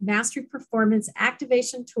marketing mastery performance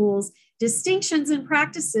activation tools, distinctions, and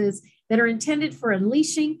practices that are intended for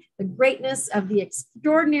unleashing the greatness of the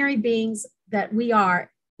extraordinary beings that we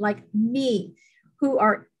are, like me, who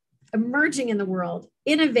are emerging in the world,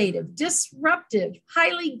 innovative, disruptive,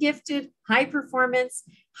 highly gifted, high performance,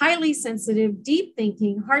 highly sensitive, deep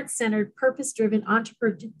thinking, heart-centered, purpose-driven,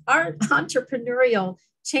 entrepreneurial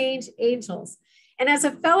change angels. And as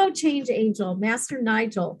a fellow change angel, Master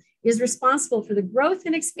Nigel is responsible for the growth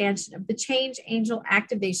and expansion of the change angel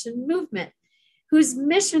activation movement, whose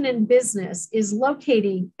mission in business is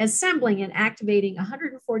locating, assembling, and activating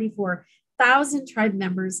 144,000 tribe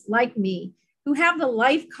members like me, who have the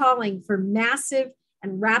life calling for massive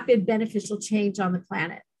and rapid beneficial change on the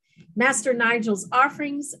planet. Master Nigel's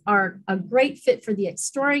offerings are a great fit for the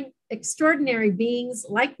extraordinary beings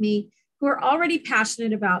like me who are already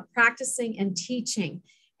passionate about practicing and teaching.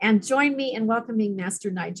 And join me in welcoming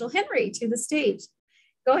Master Nigel Henry to the stage.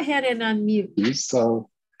 Go ahead and unmute. So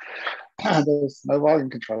there's no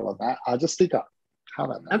volume control on that. I'll just speak up. How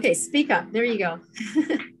about that? Okay, speak up. There you go.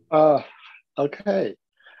 Okay.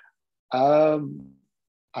 I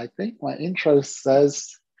think my intro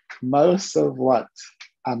says most of what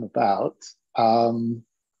I'm about. I'll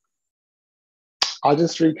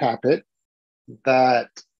just recap it, that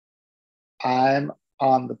I'm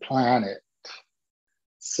on the planet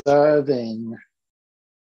serving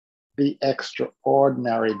the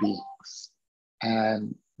extraordinary beings.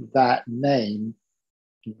 And that name,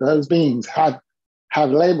 those beings have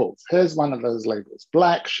labels. Here's one of those labels,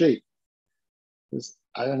 black sheep.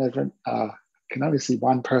 I don't even, can only see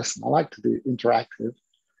one person. I like to do interactive.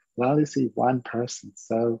 I only see one person.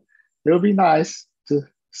 So it'll be nice to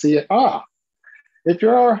see it. Here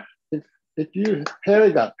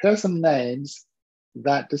we go. Here's some names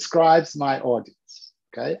that describes my audience,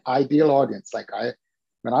 okay? Ideal audience.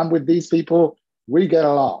 When I'm with these people, we get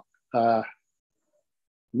along.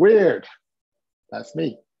 Weird, that's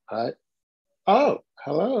me, right? Oh,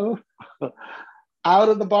 hello. Out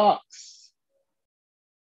of the box.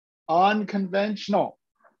 Unconventional.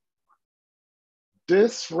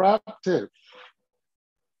 Disruptive.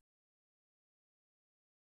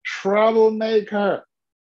 Troublemaker.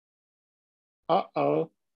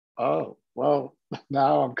 Oh, well,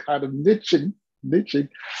 now I'm kind of niching. Did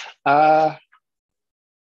I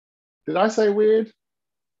say weird?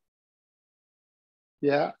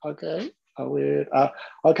 Yeah, okay, weird.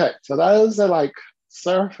 Okay, so those are like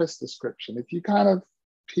surface description. If you kind of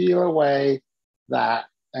peel away that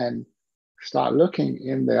and start looking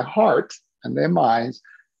in their heart and their minds,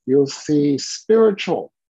 you'll see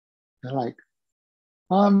spiritual. They're like,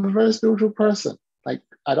 I'm a very spiritual person. Like,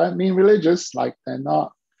 I don't mean religious, like they're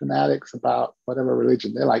not fanatics about whatever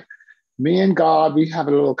religion. They're like, me and God, we have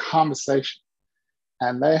a little conversation.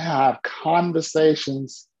 And they have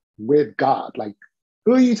conversations with God. Like,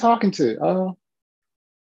 who are you talking to? Oh,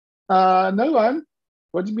 no one.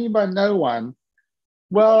 What do you mean by no one?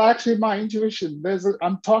 Well, actually, my intuition,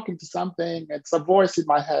 I'm talking to something. It's a voice in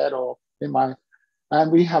my head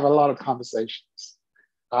and we have a lot of conversations.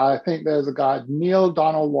 I think there's a guy, Neil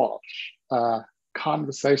Donald Walsh,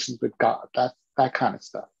 Conversations with God, that kind of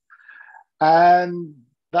stuff. And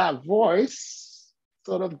that voice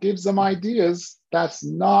sort of gives them ideas that's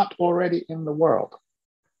not already in the world.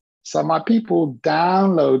 So my people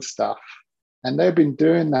download stuff, and they've been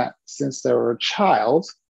doing that since they were a child.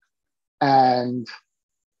 And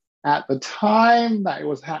at the time that it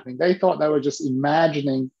was happening, they thought they were just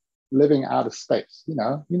imagining living out of space. You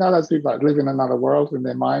know those people that live in another world in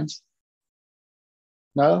their minds?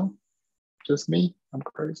 No? Just me? I'm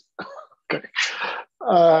crazy. Okay.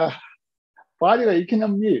 But anyway, you can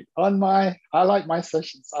unmute. I like my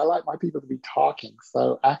sessions. I like my people to be talking.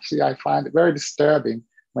 So actually, I find it very disturbing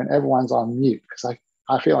when everyone's on mute, because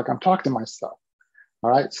I feel like I'm talking to myself. All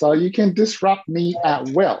right. So you can disrupt me at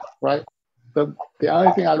will, right? The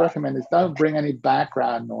only thing I recommend is don't bring any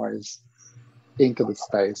background noise into the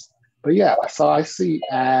space. But yeah, so I see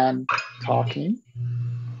Anne talking,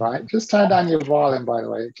 right? Just turn down your volume, by the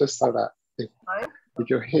way, just so that if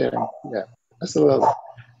you're hearing, yeah, just a little.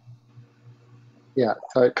 Yeah,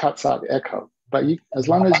 so it cuts out the echo. But as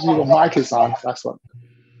long as your mic is on, that's what.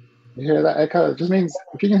 You hear that echo? It just means,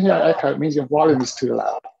 if you can hear an echo, it means your volume is too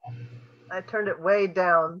loud. I turned it way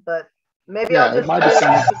down, but maybe Yeah, I'll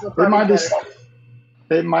just.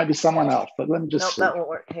 It might be someone else, but let me just Nope, see. that won't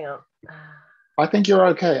work. Hang on. I think you're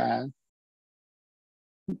okay, Anne.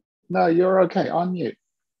 No, you're okay. On mute.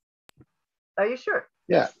 Are you sure?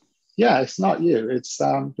 Yeah, it's not you. It's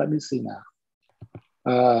let me see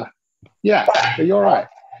now. Yeah, but you're right.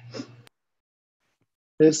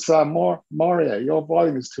 It's Moria. Your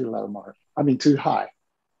volume is too low, Moria. I mean, too high.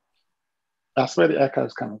 That's where the echo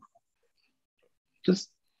is coming from. Just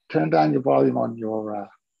turn down your volume on your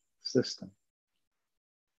system.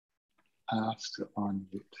 Still on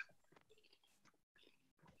mute.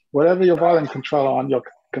 Whatever your volume control on your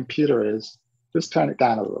computer is, just turn it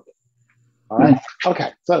down a little bit. All right.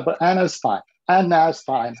 Okay. So, but Anna's fine. And now it's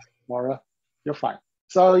fine, Moira. You're fine.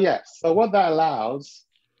 So yes. So what that allows,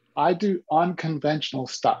 I do unconventional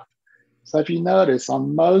stuff. So if you notice,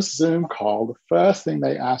 on most Zoom call, the first thing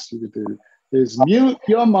they ask you to do is mute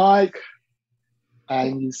your mic,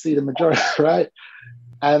 and you see the majority, right?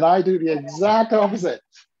 And I do the exact opposite.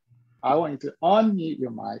 I want you to unmute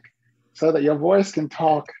your mic so that your voice can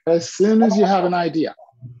talk as soon as you have an idea.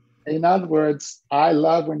 In other words, I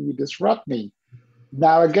love when you disrupt me.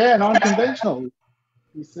 Now again, unconventional.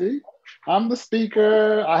 You see, I'm the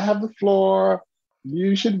speaker, I have the floor.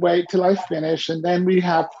 You should wait till I finish, and then we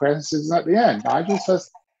have questions at the end. Nigel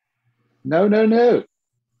says, no.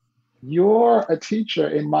 You're a teacher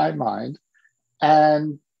in my mind.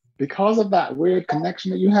 And because of that weird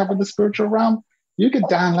connection that you have with the spiritual realm, you could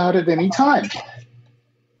download it anytime.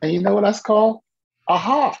 And you know what that's called?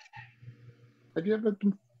 Aha. Have you ever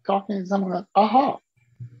been talking to someone like, aha?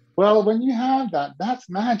 Well, when you have that, that's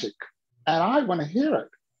magic. And I want to hear it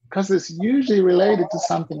because it's usually related to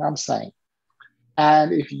something I'm saying.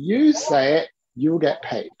 And if you say it, you'll get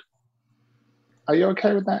paid. Are you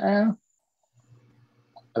okay with that, Anne?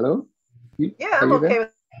 Hello? Yeah, I'm okay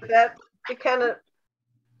with that. It kind of,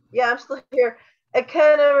 I'm still here. It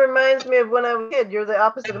kind of reminds me of when I was a kid. You're the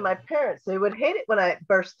opposite of my parents. They would hate it when I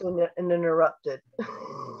burst in and interrupted.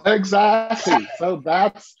 Exactly. So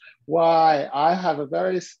that's why I have a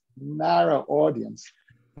very narrow audience,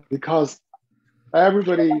 because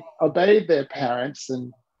everybody obeyed their parents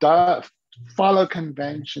and follow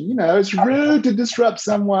convention. You know, it's rude to disrupt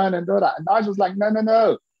someone and do that. And I was like,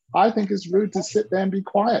 no. I think it's rude to sit there and be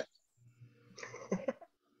quiet.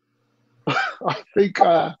 I think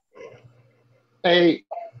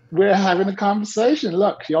we're having a conversation.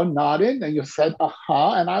 Look, you're nodding and you said,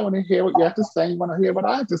 aha, and I want to hear what you have to say. You want to hear what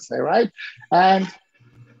I have to say, right? And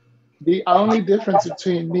the only difference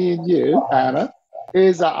between me and you, Anna,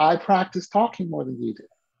 is that I practice talking more than you do,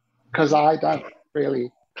 because I don't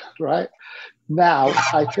really, right? Now,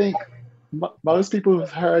 I think most people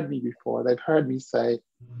who've heard me before, they've heard me say,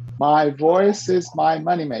 my voice is my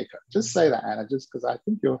moneymaker. Just say that, Anna, just because I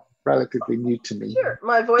think you're relatively new to me. Sure,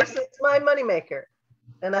 my voice is my moneymaker.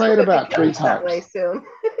 And say it about 3 times. That way soon.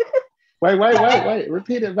 Wait.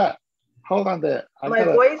 Repeat it back. Hold on there. My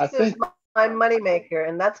voice is my moneymaker,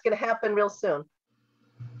 and that's going to happen real soon.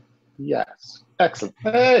 Yes. Excellent.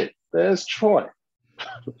 Hey, there's Troy.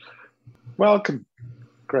 Welcome.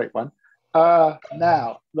 Great one.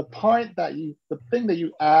 Now, the thing that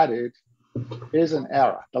you added is an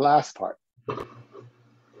error, the last part.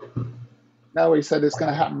 Now we said it's going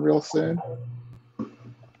to happen real soon.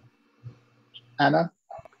 Anna?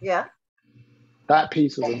 Yeah. That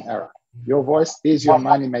piece was an error. Your voice is your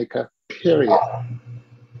moneymaker, period.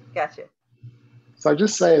 Gotcha. So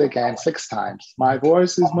just say it again 6 times. My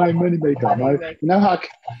voice is my moneymaker. You know how?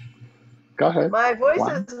 Go ahead. My voice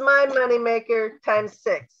is my moneymaker times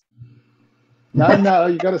 6. No,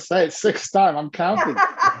 you got to say it 6 times. I'm counting.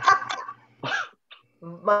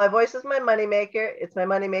 My voice is my moneymaker. It's my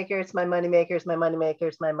moneymaker. It's my moneymaker. It's my moneymaker.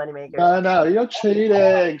 It's my moneymaker. No, you're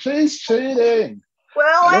cheating. She's cheating.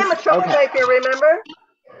 Well, I am a troublemaker, remember?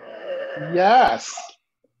 Yes.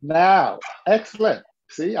 Now, excellent.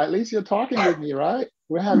 See, at least you're talking with me, right?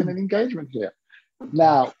 We're having an engagement here.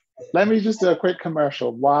 Now, let me just do a quick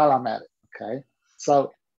commercial while I'm at it, okay?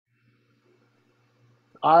 So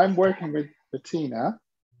I'm working with Bettina,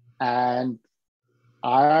 and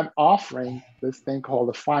I am offering this thing called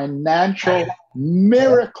the Financial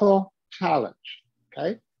Miracle Challenge,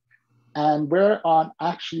 okay? And we're on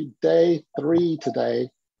actually day 3 today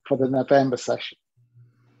for the November session.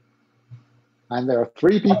 And there are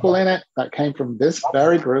 3 people in it that came from this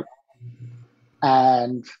very group.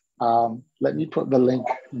 And let me put the link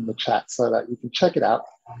in the chat so that you can check it out.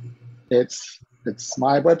 It's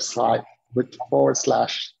my website with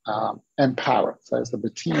 /empower. So it's the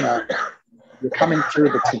Bettina. You're coming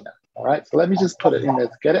through Bettina. All right. So let me just put it in there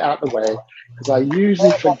to get it out of the way, because I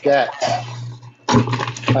usually forget.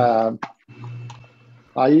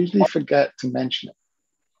 To mention it.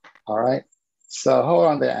 All right. So hold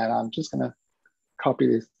on there, and I'm just gonna copy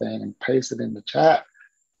this thing and paste it in the chat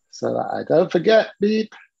so that I don't forget.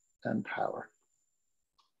 Beep, empower.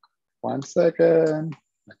 1 second.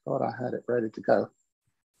 I thought I had it ready to go.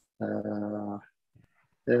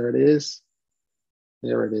 There it is.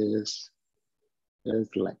 There it is. There's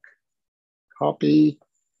the link. Copy.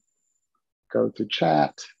 Go to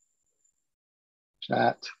chat.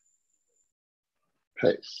 Chat.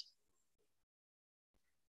 Paste.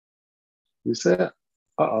 You see it?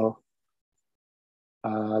 Uh-oh.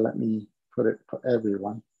 Let me put it for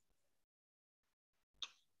everyone.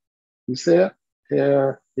 You see it?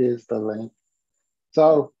 Here is the link.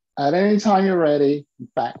 So at any time you're ready, in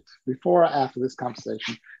fact, before or after this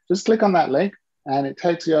conversation, just click on that link and it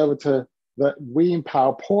takes you over to the We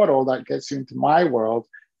Empower portal that gets you into my world.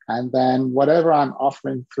 And then whatever I'm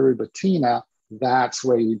offering through Bettina, that's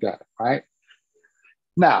where you go, right?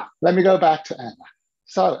 Now, let me go back to Anna.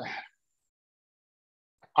 So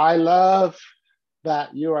I love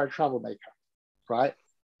that you are a troublemaker, right?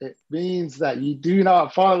 It means that you do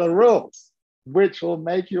not follow the rules, which will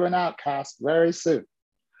make you an outcast very soon.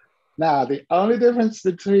 Now, the only difference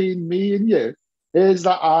between me and you is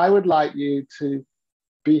that I would like you to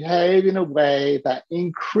behave in a way that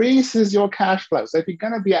increases your cash flow. So if you're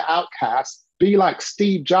going to be an outcast, be like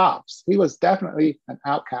Steve Jobs. He was definitely an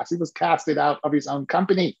outcast. He was casted out of his own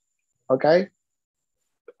company, okay?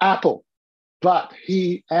 Apple. But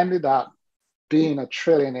he ended up being a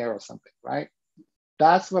trillionaire or something, right?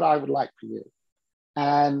 That's what I would like for you.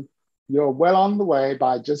 And you're well on the way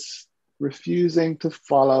by just refusing to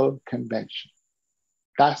follow convention.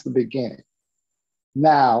 That's the beginning.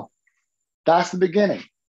 Now, that's the beginning.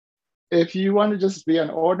 If you want to just be an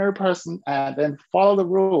ordinary person and then follow the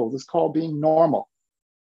rules, it's called being normal,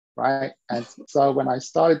 right? And so when I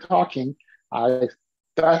started talking, I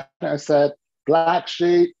definitely said black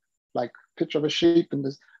sheep, like picture of a sheep, and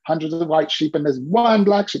there's hundreds of white sheep, and there's one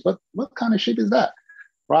black sheep. What kind of sheep is that,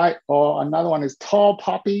 right? Or another one is tall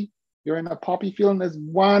poppy. You're in a poppy field and there's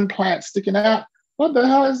one plant sticking out. What the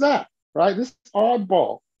hell is that, right? This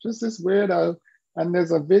oddball, just this weirdo. And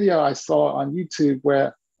there's a video I saw on YouTube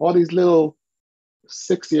where all these little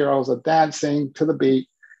 6-year-olds are dancing to the beat,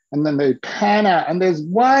 and then they pan out, and there's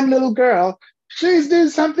one little girl, she's doing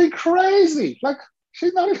something crazy. Like,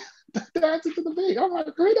 she's not even dancing to the beat. I'm like,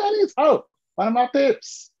 who that is? Oh, one of my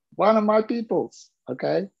pips, one of my peoples,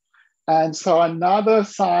 okay? And so another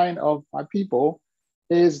sign of my people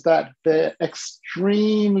is that they're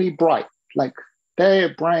extremely bright. Like,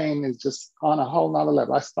 their brain is just on a whole nother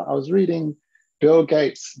level. I was reading Bill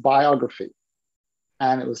Gates' biography,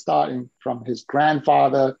 and it was starting from his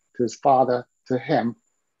grandfather to his father to him.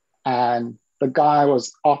 And the guy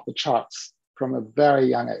was off the charts from a very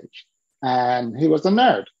young age. And he was a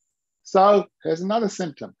nerd. So here's another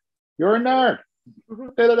symptom. You're a nerd.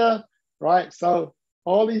 Da-da-da. Right? So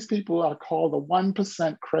all these people are called the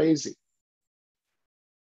 1% crazy.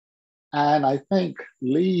 And I think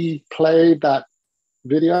Lee played that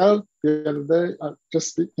video the other day,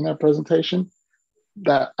 just in a presentation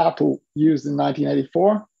that Apple used in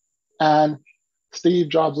 1984. And Steve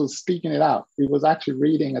Jobs was speaking it out. He was actually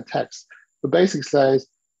reading a text. The basic says,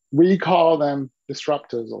 we call them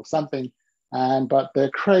disruptors or something, but they're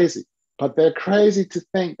crazy. But they're crazy to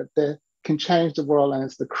think that they can change the world, and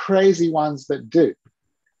it's the crazy ones that do.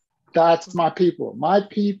 That's my people. My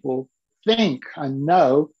people think and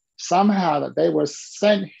know somehow that they were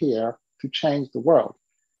sent here to change the world.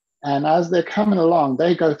 And as they're coming along,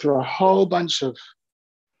 they go through a whole bunch of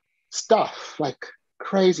stuff like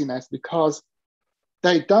craziness because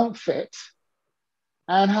they don't fit.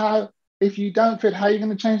 And how, if you don't fit, how are you going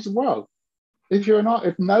to change the world? If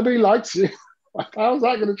nobody likes you, how is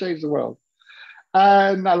that going to change the world?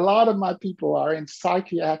 And a lot of my people are in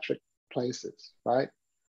psychiatric places, right?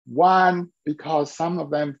 One, because some of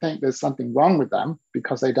them think there's something wrong with them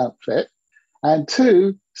because they don't fit. And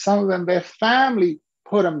two, some of them, their family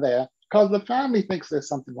put them there because the family thinks there's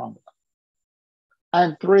something wrong with them.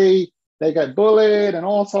 And three, they get bullied and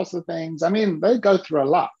all sorts of things. I mean, they go through a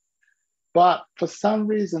lot, but for some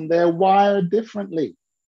reason, they're wired differently.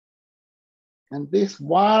 And this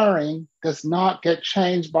wiring does not get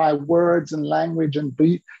changed by words and language and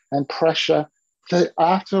beat and pressure. So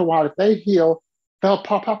after a while, if they heal, they'll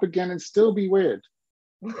pop up again and still be weird.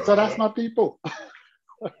 So that's my people.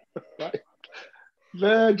 Right?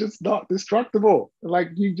 They're just not destructible.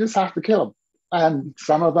 Like, you just have to kill them. And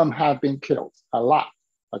some of them have been killed, a lot,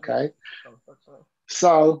 okay?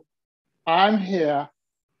 So I'm here,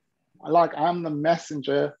 like I'm the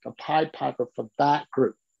messenger, the Pied Piper for that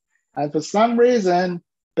group. And for some reason,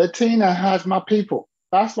 Bettina has my people.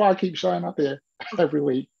 That's why I keep showing up here every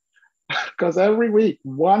week. Because every week,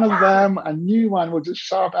 one of them, a new one, will just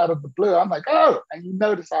show up out of the blue. I'm like, oh, and you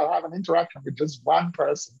notice I'll have an interaction with just one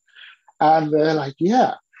person. And they're like,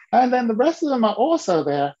 yeah. And then the rest of them are also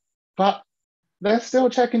there, but they're still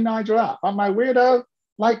checking Nigel out. But my weirdo,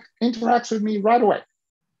 like, interacts with me right away.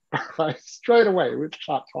 Right? Straight away, we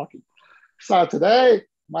start talking. So today,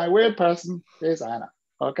 my weird person is Anna.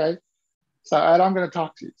 Okay, so and I'm going to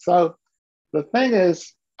talk to you. So the thing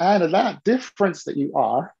is, Anna, that difference that you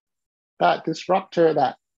are, that disruptor,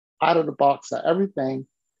 that out of the box, that everything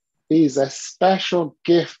is a special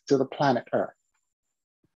gift to the planet Earth.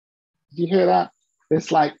 Did you hear that?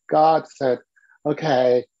 It's like God said,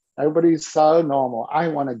 okay, everybody's so normal. I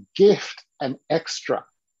want to gift an extra.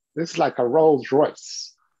 This is like a Rolls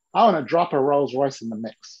Royce. I want to drop a Rolls Royce in the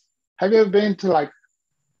mix. Have you ever been to like,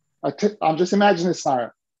 I'm just imagining this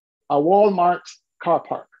scenario, a Walmart car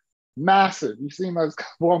park, massive. You've seen those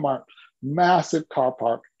Walmart, massive car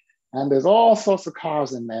park. And there's all sorts of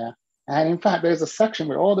cars in there. And in fact, there's a section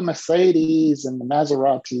where all the Mercedes and the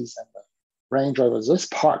Maseratis and the Range Rovers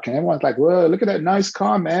just park. And everyone's like, whoa, look at that nice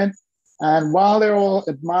car, man. And while they're all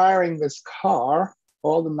admiring this car,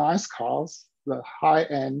 all the nice cars, the high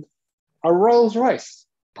end, a Rolls Royce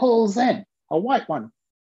pulls in, a white one,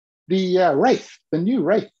 the Wraith, the new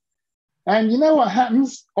Wraith. And you know what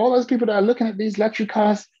happens? All those people that are looking at these luxury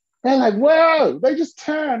cars, they're like, whoa, they just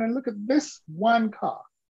turn and look at this one car.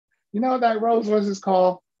 You know what that Rolls Royce is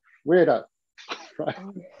called? Weirdo, right?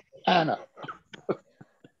 Anna.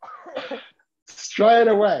 Straight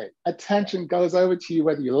away, attention goes over to you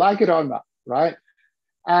whether you like it or not, right?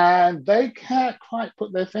 And they can't quite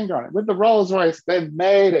put their finger on it. With the Rolls Royce, they've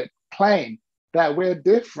made it plain that we're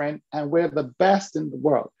different and we're the best in the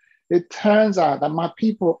world. It turns out that my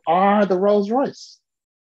people are the Rolls Royce.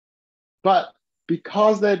 But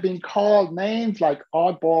because they've been called names like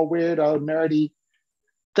oddball, weirdo, nerdy,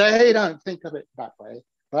 they don't think of it that way.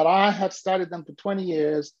 But I have studied them for 20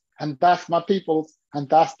 years, and that's my people, and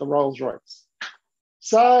that's the Rolls Royce.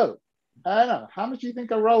 So, Anna, how much do you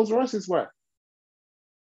think a Rolls Royce is worth?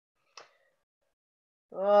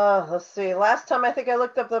 Let's see. Last time I think I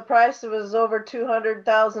looked up the price, it was over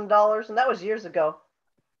 $200,000, and that was years ago.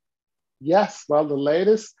 Yes, well, the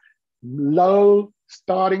latest low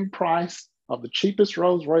starting price of the cheapest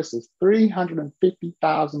Rolls Royce is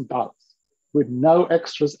 $350,000 with no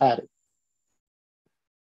extras added.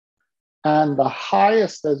 And the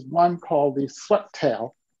highest, there's one called the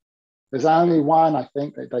Sweattail. There's only one, I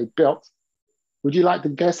think, that they built. Would you like to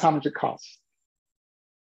guess how much it costs?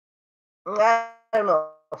 I don't know.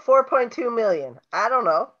 4.2 million. I don't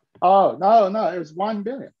know. Oh, no, it was 1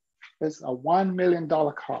 billion. It's a $1 million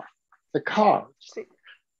car. The car,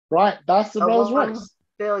 right? That's the Rolls Royce. $1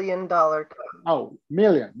 billion car. Oh,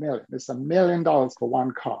 million. It's $1 million for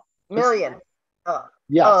one car. Million. Oh.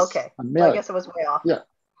 Yes. Oh, okay. $1 million. I guess I was way off. Yeah.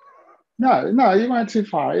 No, you weren't too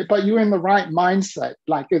far, but you're in the right mindset.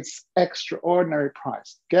 Like, it's extraordinary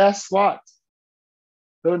price. Guess what?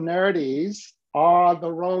 The nerdies are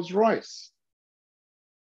the Rolls Royce.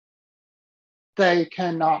 They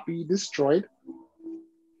cannot be destroyed.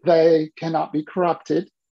 They cannot be corrupted.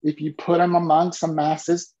 If you put them amongst the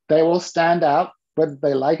masses, they will stand out, whether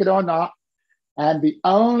they like it or not. And the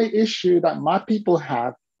only issue that my people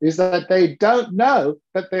have is that they don't know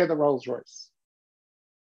that they're the Rolls Royce.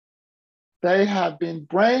 They have been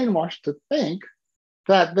brainwashed to think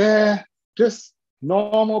that they're just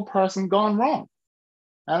normal person gone wrong.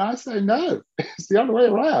 And I say, no, it's the other way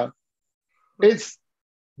around. It's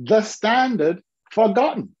the standard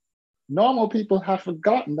forgotten. Normal people have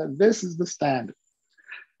forgotten that this is the standard.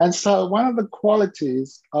 And so one of the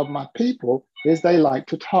qualities of my people is they like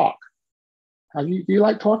to talk. Do you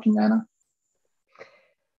like talking, Anna?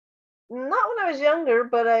 Not when I was younger,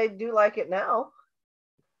 but I do like it now.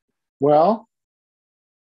 Well,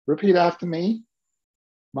 repeat after me.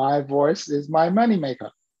 My voice is my moneymaker.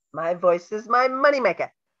 My voice is my moneymaker.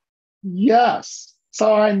 Yes.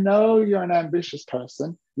 So I know you're an ambitious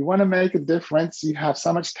person. You want to make a difference. You have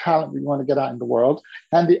so much talent you want to get out in the world.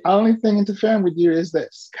 And the only thing interfering with you is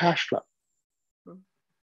this, cash flow.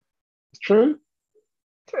 It's true?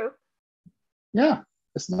 True. Yeah.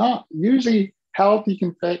 It's not. Usually health you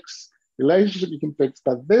can fix, relationship you can fix,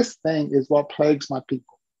 but this thing is what plagues my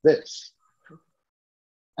people. This.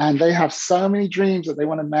 And they have so many dreams that they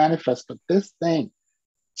want to manifest, but this thing.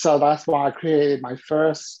 So that's why I created my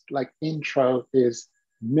first intro is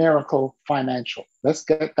Miracle Financial. Let's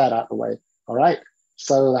get that out of the way. All right.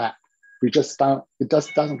 So that we just don't, it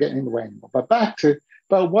just doesn't get in the way anymore. But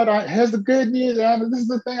here's the good news, Anna. This is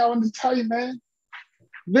the thing I wanted to tell you, man.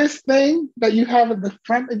 This thing that you have at the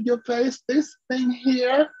front of your face, this thing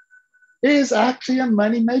here is actually a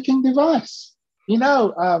money-making device.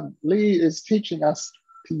 Lee is teaching us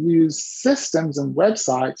to use systems and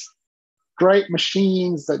websites, great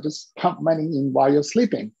machines that just pump money in while you're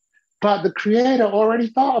sleeping. But the creator already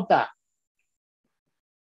thought of that.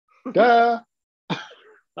 Duh.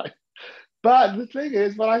 Right. But the thing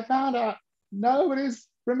is, what I found out, nobody's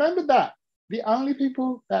remembered that. The only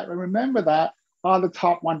people that remember that are the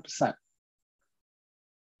top 1%.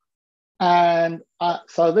 And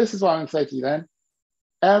so this is what I'm going to say to you then.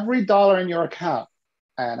 Every dollar in your account,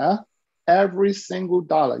 Anna, every single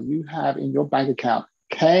dollar you have in your bank account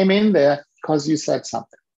came in there because you said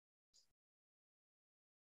something.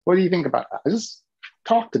 What do you think about that? Just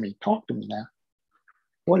talk to me now.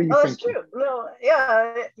 What do you think? That's true. No,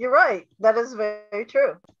 yeah, you're right. That is very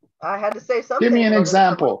true. I had to say something. Give me an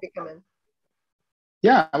example.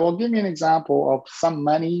 Yeah, well, give me an example of some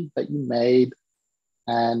money that you made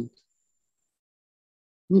and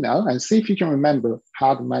see if you can remember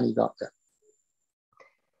how the money got there.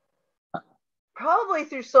 Probably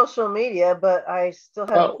through social media, but I still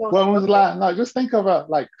have. When was the last? No, just think of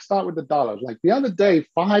start with the dollars. Like the other day,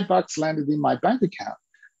 $5 landed in my bank account.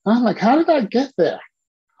 I'm like, how did I get there?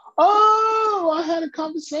 Oh, I had a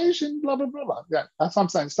conversation, blah, blah, blah, blah. Yeah, that's what I'm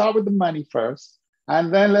saying. Start with the money first.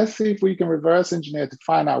 And then let's see if we can reverse engineer to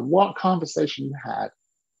find out what conversation you had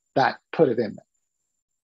that put it in there.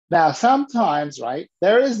 Now, sometimes, right,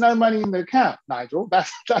 there is no money in the account, Nigel.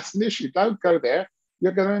 That's an issue. Don't go there.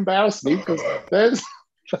 You're going to embarrass me because there's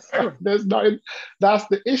not, that's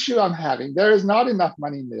the issue I'm having. There is not enough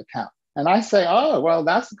money in the account. And I say, oh, well,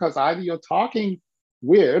 that's because either you're talking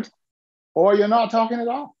weird or you're not talking at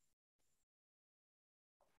all.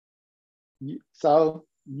 So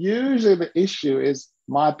usually the issue is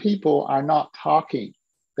my people are not talking,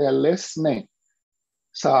 they're listening.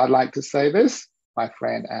 So I'd like to say this, my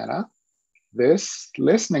friend Anna, this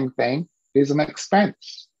listening thing is an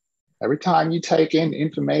expense. Every time you take in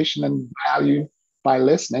information and value by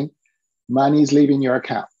listening, money's leaving your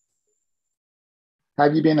account.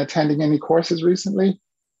 Have you been attending any courses recently?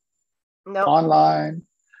 No. Online?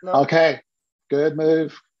 No. Okay, good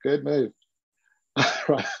move.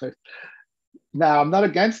 Right. Now, I'm not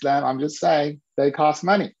against them. I'm just saying they cost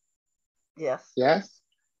money. Yes. Yes?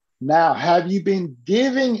 Now, have you been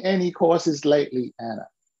giving any courses lately, Anna?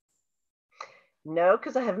 No,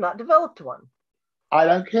 because I have not developed one. I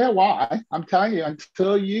don't care why. I'm telling you,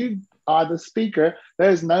 until you are the speaker,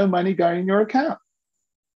 there's no money going in your account.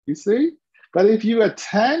 You see? But if you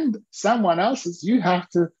attend someone else's, you have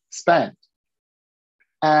to spend.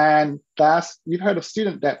 And you've heard of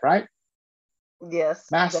student debt, right? Yes,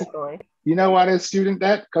 massive. Definitely. You know what is student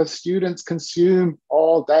debt? Because students consume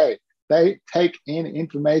all day. They take in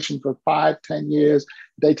information for 5-10 years.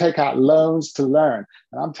 They take out loans to learn.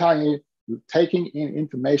 And I'm telling you, taking in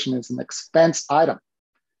information is an expense item.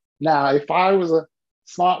 Now, if I was a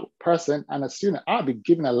smart person and a student, I'd be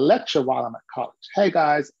giving a lecture while I'm at college. Hey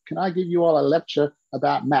guys, can I give you all a lecture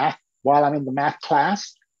about math while I'm in the math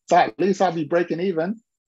class? So at least I'll be breaking even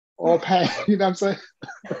or paying, you know what I'm saying?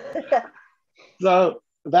 So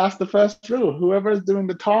that's the first rule. Whoever is doing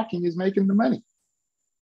the talking is making the money.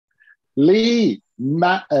 Lee,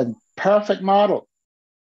 a perfect model.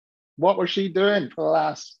 What was she doing for the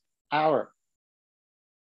last hour?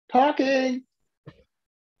 Talking.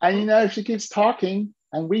 And you know, if she keeps talking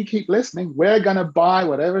and we keep listening, we're going to buy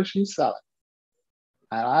whatever she's selling.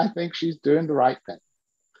 And I think she's doing the right thing.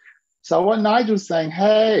 So what Nigel's saying,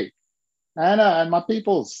 hey, Anna and my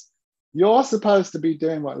peoples, you're supposed to be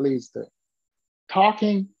doing what Lee's doing,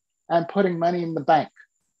 talking and putting money in the bank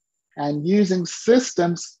and using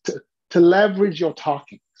systems to leverage your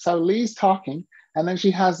talking. So Lee's talking, and then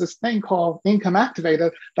she has this thing called income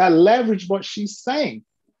activator that leverage what she's saying.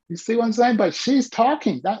 You see what I'm saying? But she's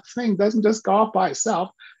talking. That thing doesn't just go off by itself.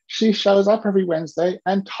 She shows up every Wednesday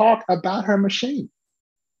and talk about her machine.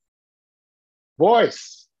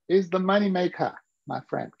 Voice is the money maker, my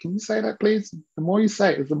friend. Can you say that, please? The more you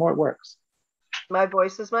say it, the more it works. My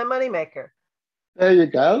voice is my moneymaker. There you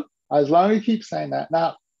go. As long as you keep saying that.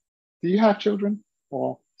 Now, do you have children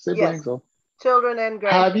or siblings? Yes, or children and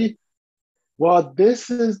grandchildren. have you? Well, this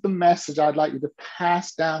is the message I'd like you to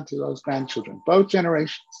pass down to those grandchildren, both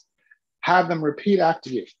generations. Have them repeat after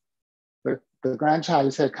you. The grandchild,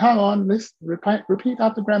 you said, come on, let's repeat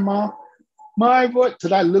after grandma. My voice, to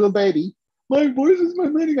that little baby, my voice is my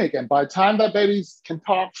moneymaker. And by the time that baby can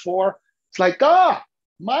talk for, it's like, my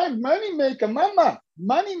moneymaker, mama,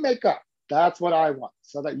 moneymaker. That's what I want.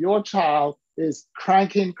 So that your child is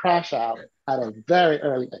cranking crash out at a very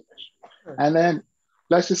early age. And then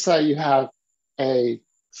let's just say you have a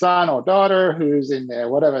son or daughter who's in there,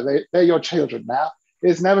 whatever, they're your children now.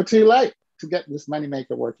 It's never too late to get this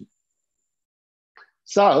moneymaker working.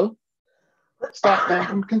 So stop them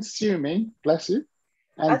from consuming, bless you,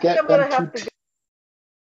 and get them to. I'm gonna have to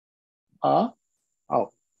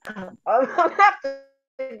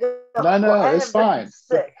go. No, it's fine.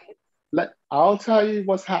 Sick. I'll tell you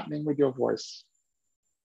what's happening with your voice.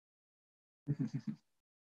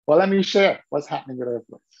 Well, let me share what's happening with her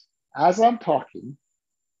voice. As I'm talking,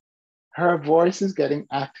 her voice is getting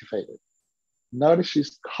activated. Notice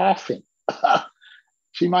she's coughing.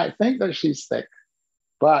 She might think that she's sick,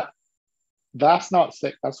 but that's not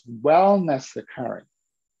sick, that's wellness occurring.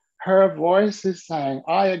 Her voice is saying,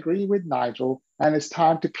 I agree with Nigel, and it's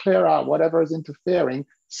time to clear out whatever is interfering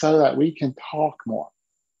so that we can talk more.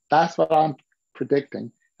 That's what I'm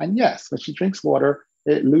predicting. And yes, when she drinks water,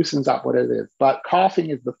 it loosens up what it is. But coughing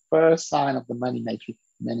is the first sign of the money maker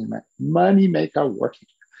working.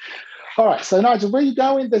 All right, so Nigel, where are you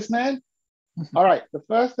going with this, man? All right, the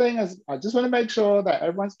first thing is I just want to make sure that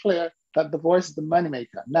everyone's clear that the voice is the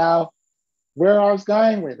moneymaker. Now, where I was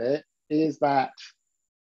going with it is that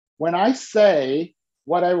when I say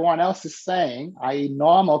what everyone else is saying, i.e.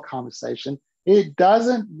 normal conversation, it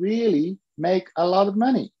doesn't really make a lot of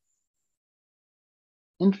money.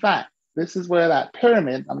 In fact, this is where that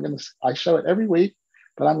pyramid, I show it every week,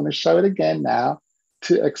 but I'm going to show it again now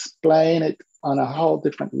to explain it on a whole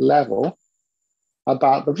different level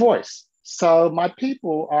about the voice. So my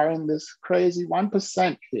people are in this crazy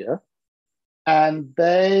 1% here, and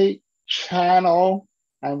they channel,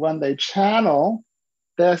 and when they channel,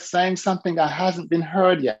 they're saying something that hasn't been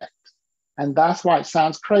heard yet. And that's why it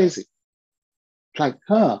sounds crazy. It's like,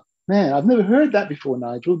 man, I've never heard that before,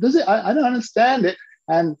 Nigel. Does it? I don't understand it.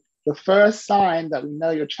 And the first sign that we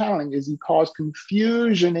know you're channeling is you cause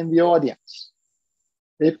confusion in the audience.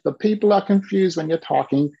 If the people are confused when you're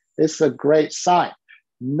talking, it's a great sign.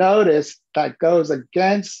 Notice that goes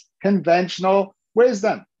against conventional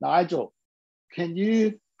wisdom. Nigel, can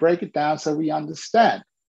you break it down so we understand?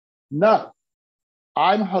 No,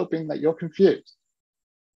 I'm hoping that you're confused.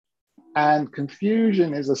 And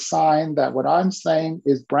confusion is a sign that what I'm saying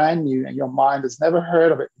is brand new and your mind has never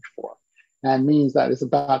heard of it before, and means that it's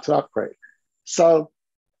about to upgrade. So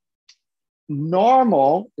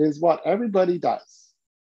normal is what everybody does.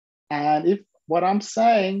 And if what I'm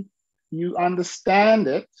saying, you understand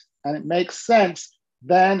it and it makes sense,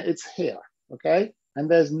 then it's here, okay? And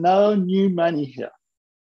there's no new money here.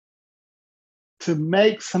 To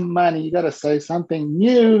make some money, you gotta say something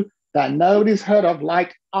new that nobody's heard of,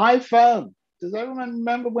 like iPhone. Does everyone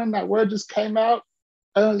remember when that word just came out?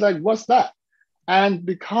 And I was like, what's that? And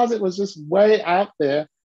because it was just way out there,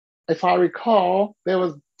 if I recall, there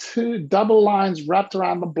was 2 double lines wrapped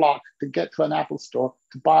around the block to get to an Apple store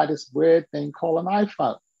to buy this weird thing called an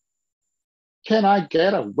iPhone. Can I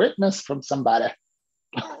get a witness from somebody?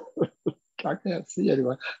 I can't see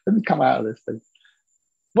anyone. Let me come out of this thing.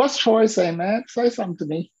 What's Troy saying, man? Say something to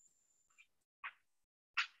me.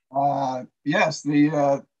 Yes, the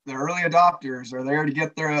early adopters are there to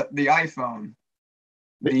get the iPhone.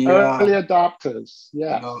 The early adopters,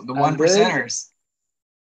 yeah. The 1%ers.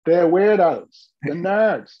 They're weirdos, the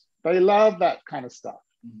nerds. They love that kind of stuff,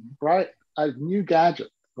 right? A new gadget,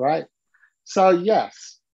 right? So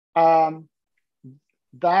yes,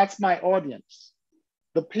 that's my audience.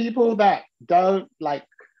 The people that don't are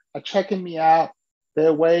checking me out,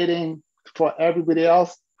 they're waiting for everybody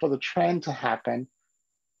else, for the trend to happen.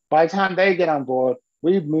 By the time they get on board,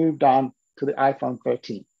 we've moved on to the iPhone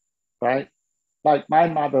 13, right? Like my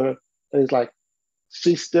mother is like,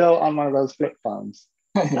 she's still on one of those flip phones.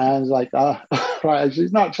 And like, right,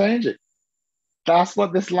 she's not changing. That's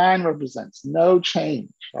what this line represents, no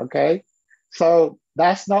change, okay? So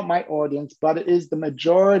that's not my audience, but it is the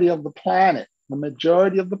majority of the planet. The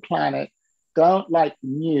majority of the planet don't like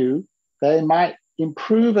new. They might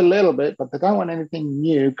improve a little bit, but they don't want anything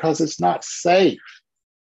new because it's not safe.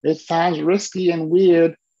 It sounds risky and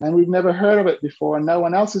weird, and we've never heard of it before, and no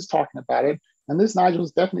one else is talking about it. And this Nigel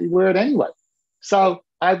is definitely weird anyway. So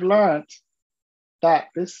I've learned that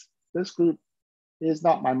this group is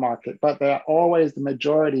not my market, but they're always the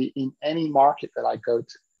majority in any market that I go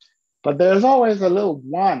to. But there's always a little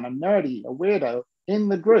one, a nerdy, a weirdo in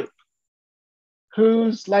the group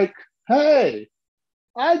who's like, hey,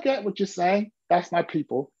 I get what you're saying. That's my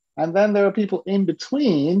people. And then there are people in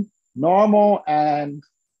between, normal and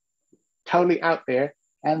totally out there.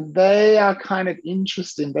 And they are kind of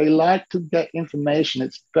interesting. They like to get information.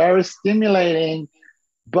 It's very stimulating,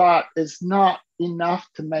 but it's not enough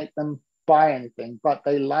to make them buy anything, but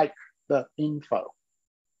they like the info.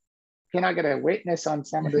 Can I get a witness on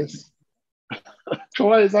some of this?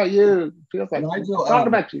 Troy, is that you? Feels like Nigel, talk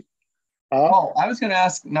about you. I was going to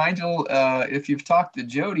ask Nigel if you've talked to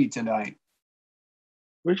Jody tonight.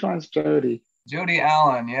 Which one's Jody? Jody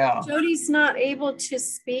Allen, yeah. Jody's not able to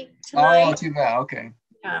speak tonight. Oh, too bad. Okay.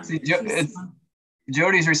 Yeah, see,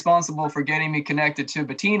 Jody's responsible for getting me connected to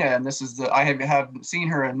Bettina, and this is I haven't seen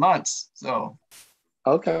her in months. So.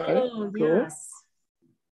 Okay. Oh, cool. Yes.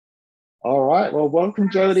 All right. Well, welcome,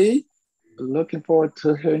 Jody. Looking forward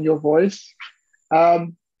to hearing your voice.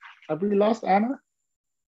 Have we lost Anna?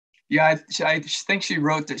 Yeah, I think she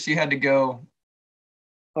wrote that she had to go.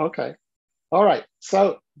 Okay. All right.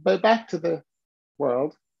 So, but back to the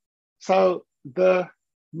world. So the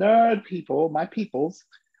nerd people, my peoples,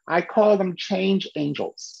 I call them change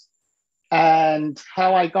angels. And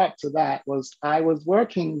how I got to that was I was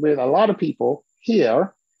working with a lot of people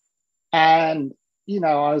here, and I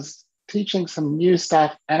was teaching some new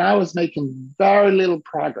stuff, and I was making very little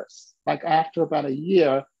progress. Like after about a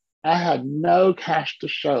year, I had no cash to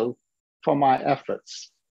show for my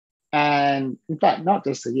efforts. And in fact, not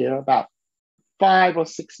just a year, about 5 or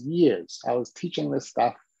 6 years, I was teaching this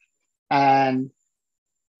stuff. And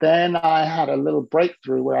then I had a little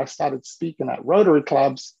breakthrough where I started speaking at Rotary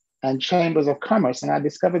clubs and chambers of commerce, and I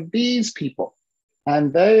discovered these people.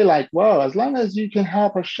 And they like, whoa, as long as you can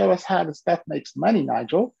help us show us how the stuff makes money,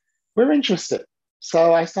 Nigel, we're interested.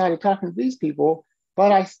 So I started talking to these people,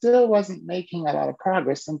 but I still wasn't making a lot of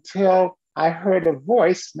progress until I heard a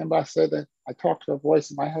voice. Remember I said that I talked to a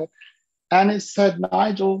voice in my head, and it said,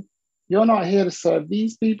 Nigel, you're not here to serve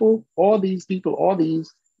these people or these people or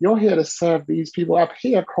these. You're here to serve these people up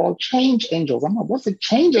here called change angels. I'm like, what's a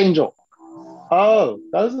change angel? Oh,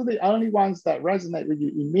 those are the only ones that resonate with you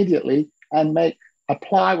immediately and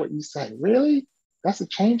apply what you say. Really? That's a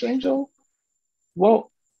change angel? Well,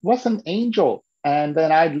 what's an angel? And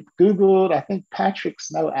then I Googled, I think Patrick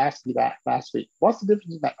Snow asked me that last week. What's the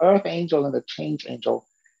difference between the earth angel and the change angel?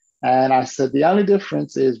 And I said, the only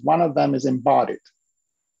difference is one of them is embodied.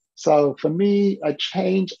 So for me, a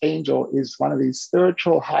change angel is one of these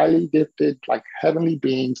spiritual, highly gifted, like heavenly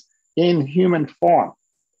beings in human form.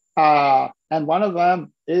 And one of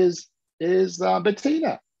them is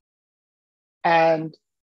Bettina. And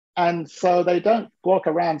so they don't walk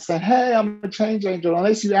around saying, hey, I'm a change angel,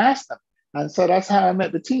 unless you ask them. And so that's how I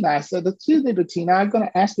met Bettina. I said, excuse me, Bettina, I'm going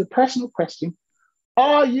to ask you a personal question.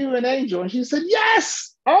 Are you an angel? And she said,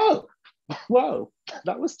 yes. Oh, whoa,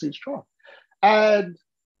 that was too strong. And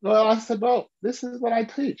well, I said, well, this is what I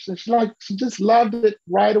teach. And she just loved it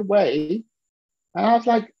right away. And I was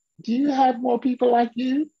like, do you have more people like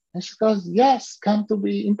you? And she goes, yes, come to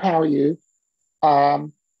We Empower You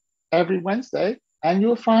every Wednesday, and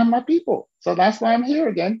you'll find my people. So that's why I'm here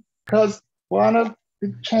again, because one of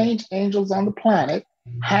the change angels on the planet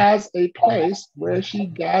has a place where she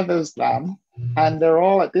gathers them, and they're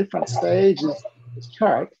all at different stages of this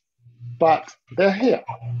chart, but they're here.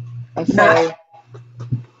 And so,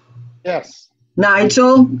 yes.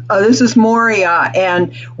 Nigel, this is Moria,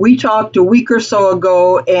 and we talked a week or so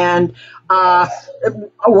ago, and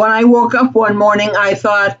when I woke up one morning, I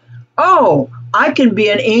thought, oh, I can be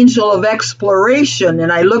an angel of exploration,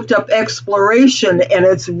 and I looked up exploration, and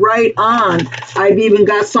it's right on. I've even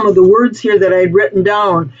got some of the words here that I'd written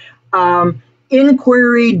down.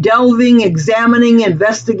 Inquiry, delving, examining,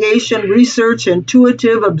 investigation, research,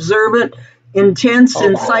 intuitive, observant, intense,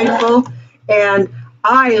 insightful, and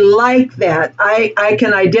I like that. I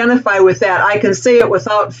can identify with that. I can say it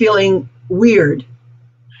without feeling weird.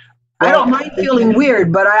 I don't mind feeling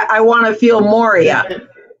weird, but I want to feel Moria.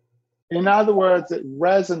 In other words, it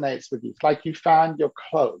resonates with you. It's like you found your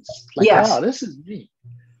clothes. Like, yes. oh, this is me.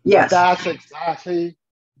 Yes. That's exactly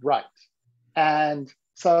right. And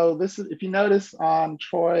so this is, if you notice on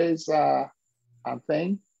Troy's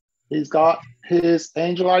thing, he's got his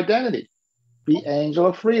angel identity, the angel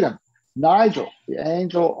of freedom. Nigel, the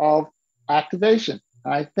angel of activation.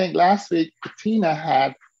 And I think last week, Bettina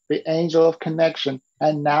had the angel of connection.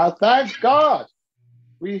 And now, thank God,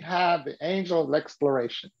 we have the angel of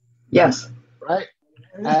exploration. Yes. Right?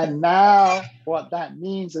 And now what that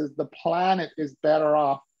means is the planet is better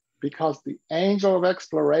off because the angel of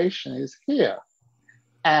exploration is here.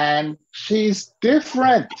 And she's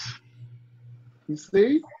different. You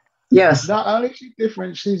see? Yes. Not only is she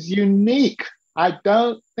different, she's unique. I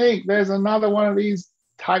don't think there's another one of these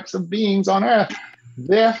types of beings on Earth.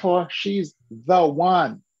 Therefore, she's the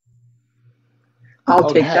one.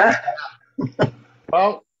 I'll take that.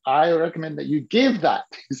 Well, I recommend that you give that,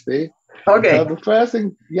 you see. Okay. So the first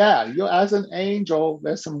thing, you're as an angel,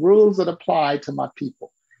 there's some rules that apply to my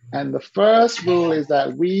people. And the first rule is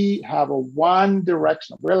that we have a one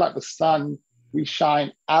direction. We're like the sun. We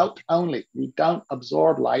shine out only. We don't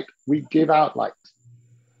absorb light. We give out light.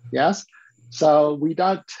 Yes? So we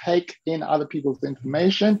don't take in other people's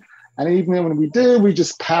information. And even when we do, we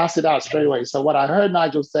just pass it out straight away. So what I heard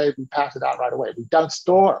Nigel say, we pass it out right away. We don't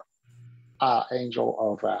store our angel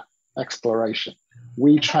of exploration.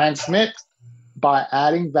 We transmit by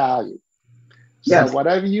adding value. Yes. So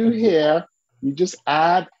whatever you hear, you just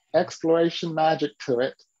add exploration magic to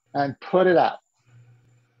it and put it out.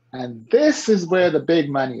 And this is where the big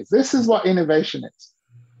money is. This is what innovation is.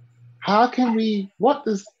 How can what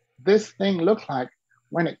does this thing look like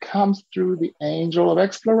when it comes through the angel of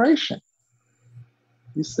exploration?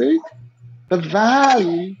 You see? The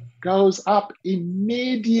value goes up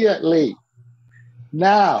immediately.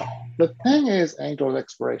 Now, the thing is, angel of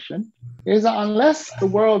exploration, is that unless the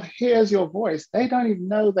world hears your voice, they don't even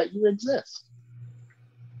know that you exist.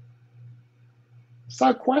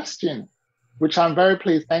 So question, which I'm very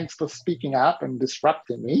pleased, thanks for speaking up and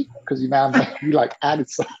disrupting me, because you like added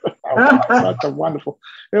such a wonderful,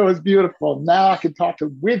 it was beautiful. Now I can talk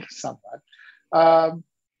with someone.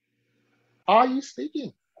 Are you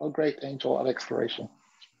speaking, oh great angel of exploration?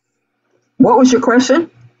 What was your question?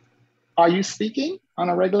 Are you speaking on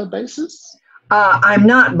a regular basis? I'm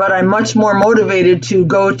not, but I'm much more motivated to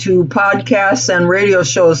go to podcasts and radio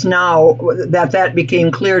shows now that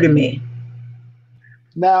became clear to me.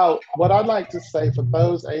 Now, what I'd like to say for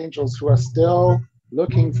those angels who are still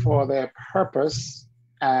looking for their purpose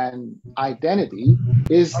and identity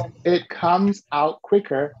is it comes out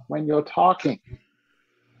quicker when you're talking.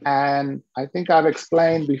 And I think I've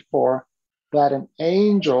explained before that an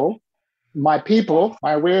angel, my people,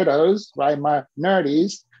 my weirdos, right, my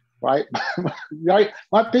nerdies, right, right,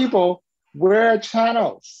 my people, we're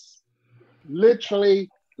channels, literally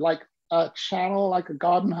like a channel, like a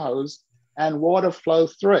garden hose, and water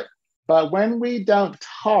flows through it. But when we don't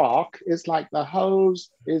talk, it's like the hose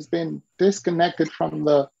has been disconnected from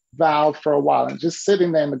the valve for a while and just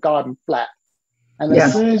sitting there in the garden flat. And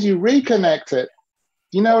as soon as you reconnect it,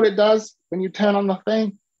 you know what it does when you turn on the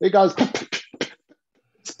thing? It goes,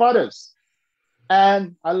 sputters.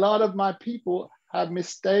 And a lot of my people have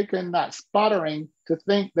mistaken that sputtering to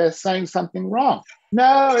think they're saying something wrong.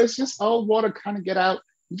 No, it's just old water kind of get out.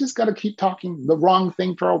 You just got to keep talking the wrong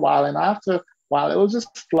thing for a while. And after a while, it will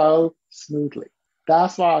just flow smoothly.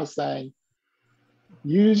 That's why I was saying,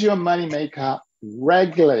 use your moneymaker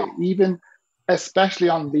regularly, even especially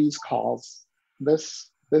on these calls, this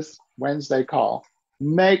Wednesday call.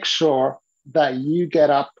 Make sure that you get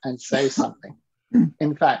up and say something.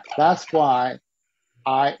 In fact, that's why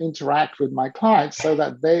I interact with my clients so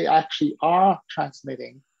that they actually are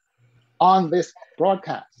transmitting on this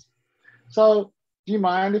broadcast. So do you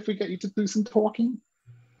mind if we get you to do some talking?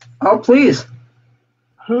 Oh, please.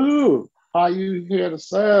 Who are you here to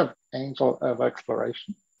serve, angel of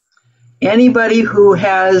exploration? Anybody who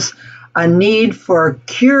has a need for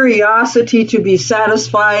curiosity to be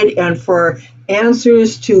satisfied and for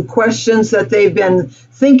answers to questions that they've been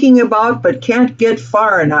thinking about but can't get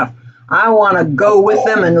far enough. I want to go with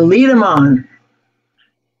them and lead them on.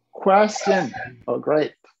 Question. Oh,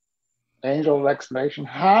 great. Angel of exploration.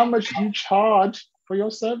 How much do you charge for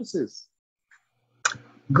your services?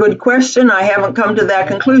 Good question. I haven't come to that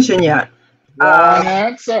conclusion yet. Wrong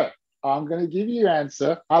answer. I'm going to give you an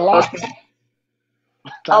answer. A lot. Okay.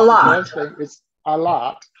 A lot. The first thing. It's a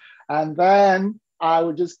lot. And then I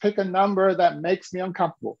would just pick a number that makes me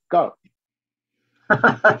uncomfortable. Go.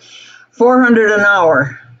 $400 an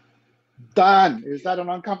hour. Done. Is that an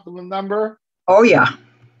uncomfortable number? Oh, yeah.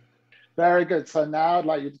 Very good. So now I'd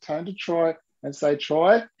like you to turn to Troy and say,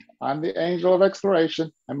 Troy, I'm the angel of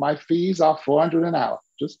exploration and my fees are $400 an hour.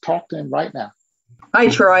 Just talk to him right now. Hi,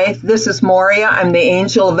 Troy. This is Moria. I'm the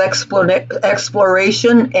angel of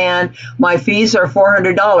exploration, and my fees are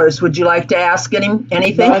 $400. Would you like to ask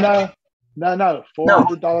anything? No.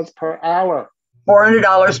 $400 per hour.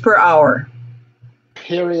 $400 per hour.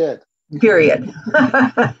 Period. Period.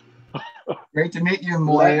 Great to meet you,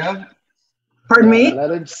 Moria. Pardon me?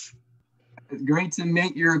 Great to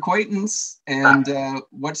meet your acquaintance. And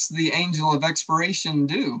what's the angel of exploration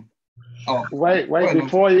do? Oh, wait,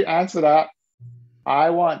 before you answer that,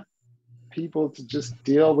 I want people to just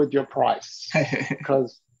deal with your price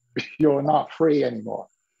because you're not free anymore,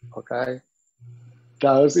 okay?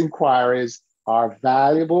 Those inquiries are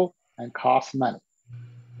valuable and cost money.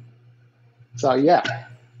 So yeah,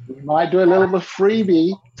 we might do a little bit of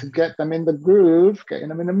freebie to get them in the groove, getting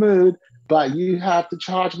them in the mood, but you have to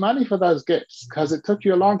charge money for those gifts because it took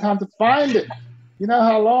you a long time to find it. You know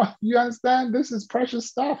how long, you understand? This is precious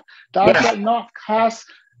stuff. Thou shalt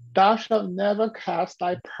never cast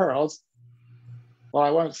thy pearls. Well,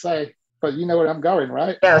 I won't say, but you know where I'm going,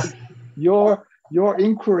 right? Yes. Your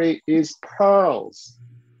inquiry is pearls,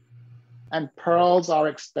 and pearls are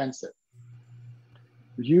expensive.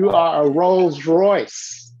 You are a Rolls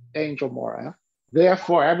Royce, Angel Moria.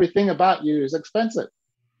 Therefore, everything about you is expensive.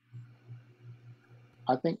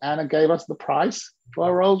 I think Anna gave us the price for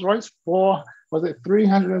a Rolls Royce for, was it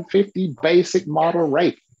 350 basic model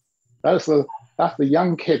rate? That's the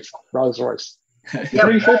young kids Rolls Royce.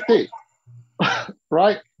 350,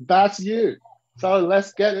 right? That's you. So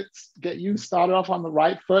let's get you started off on the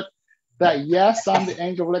right foot. That yes, I'm the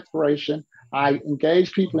angel of exploration. I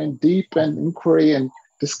engage people in deep and inquiry and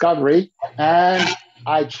discovery, and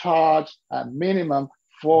I charge a minimum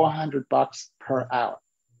 $400 per hour.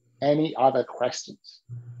 Any other questions?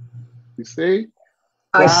 You see?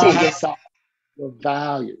 I see. Your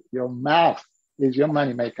value, your mouth is your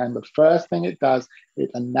moneymaker, and the first thing it does, it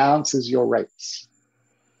announces your rates.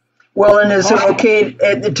 Well, and is it okay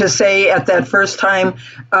to say at that first time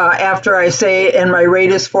after I say, and my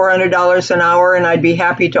rate is $400 an hour, and I'd be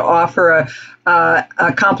happy to offer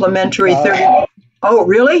a complimentary 30? Oh,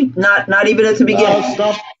 really? Not even at the beginning?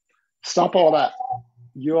 No, stop all that.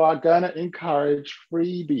 You are going to encourage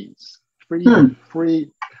freebies. Free.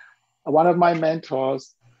 One of my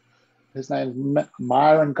mentors, his name is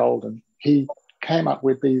Myron Golden. He came up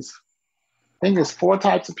with these. I think there's 4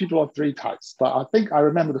 types of people or 3 types, but I think I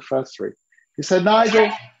remember the first 3. He said,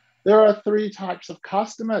 Nigel, there are 3 types of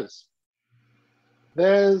customers.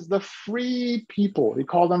 There's the free people. He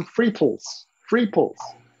called them free pulls.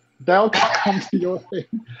 They'll come to your thing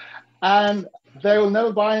and they will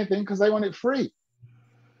never buy anything because they want it free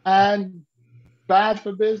and bad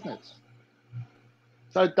for business.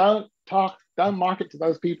 So don't market to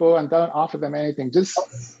those people and don't offer them anything.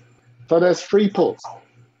 So there's free pulls.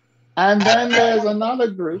 And then there's another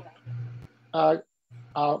group. I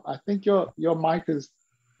think your mic is,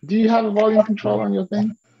 do you have a volume control on your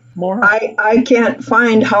thing? More? I can't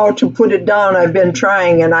find how to put it down. I've been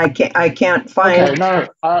trying and I can't find.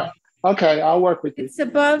 Okay, I'll work with you. It's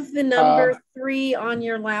above the number 3 on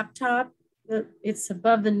your laptop. It's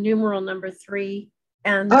above the numeral number 3.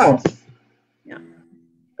 And yeah.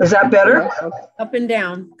 Is that better? Okay. Up and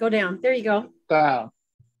down. Go down. There you go. Down.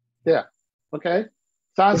 Yeah. Okay.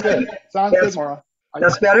 Sounds good. Sounds good, Maura.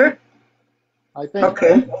 That's better? I think.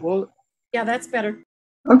 Okay. Well, yeah, that's better.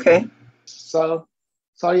 Okay. So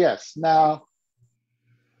yes. Now,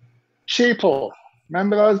 cheapo.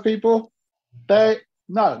 Remember those people? Not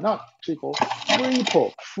cheapo.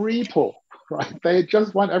 Free pull. Right? They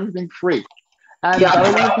just want everything free. And those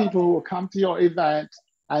are the people who will come to your event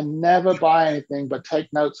and never buy anything but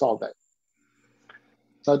take notes all day.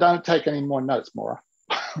 So don't take any more notes, Maura.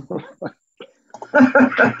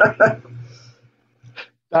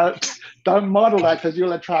 Don't model that because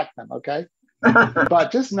you'll attract them, okay?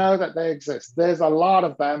 But just know that they exist. There's a lot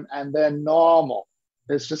of them and they're normal.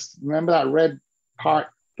 It's just, remember that red part,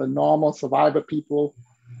 the normal survivor people,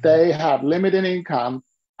 they have limited income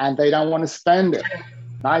and they don't want to spend it.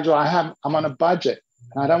 Nigel, I'm on a budget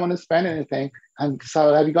and I don't want to spend anything. And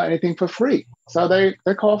so have you got anything for free? So they're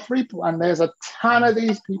called free people. And there's a ton of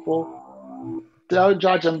these people. Don't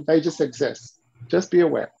judge them, they just exist. Just be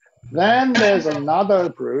aware. Then there's another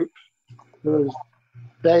group who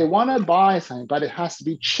they want to buy something, but it has to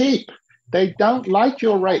be cheap. They don't like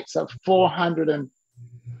your rates of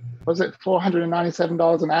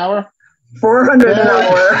 $497 an hour? $400 an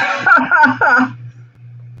hour.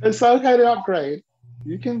 It's okay to upgrade.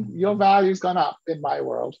 Your value's gone up in my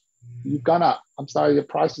world. You've gone up. I'm sorry, your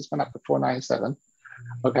price has gone up to $4.97,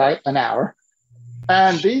 okay, an hour.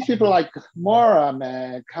 And these people are like, Maura,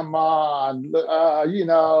 man, come on. You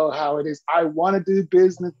know how it is. I want to do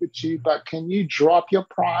business with you, but can you drop your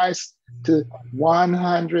price to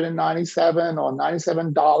 $197 or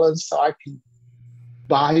 $97 so I can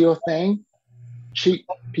buy your thing? Cheap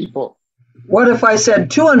people. What if I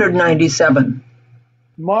said 297?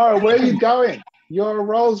 Maura, where are you going? You're a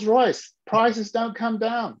Rolls Royce. Prices don't come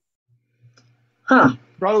down. Huh.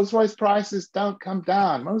 Rolls Royce prices don't come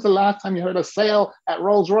down. When was the last time you heard a sale at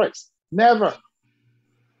Rolls Royce? Never.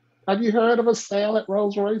 Have you heard of a sale at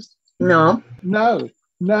Rolls Royce? No. No,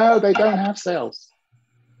 they don't have sales.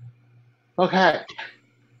 Okay.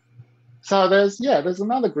 So there's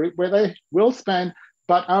another group where they will spend,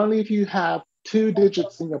 but only if you have 2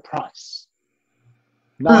 digits in your price.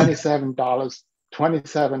 $97,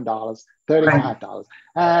 $27, $35.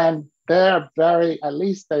 And they're at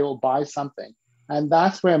least they will buy something. And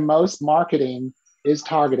that's where most marketing is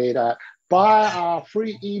targeted at. Buy our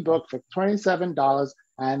free ebook for $27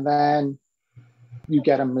 and then you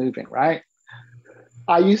get them moving, right?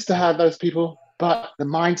 I used to have those people, but the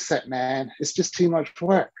mindset, man, it's just too much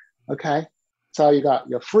work, okay? So you got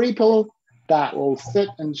your free people that will sit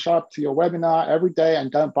and show up to your webinar every day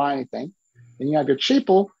and don't buy anything. Then you have your cheap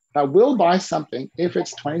people that will buy something if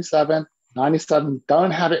it's $27, $97,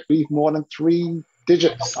 don't have it be more than 3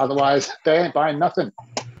 digits. Otherwise, they ain't buying nothing,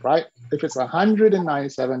 right? If it's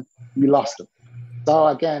 $197, you lost them. So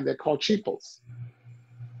again, they're called cheaples.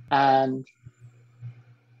 And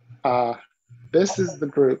this is the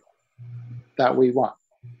group that we want.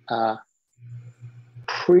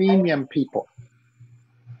 Premium people.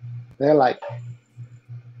 They're like,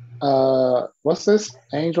 what's this?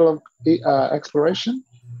 Angel of Exploration?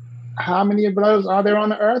 How many of those are there on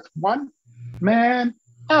the earth? 1? Man,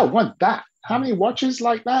 I want that. How many watches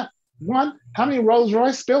like that? 1. How many Rolls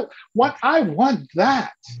Royce built? 1. I want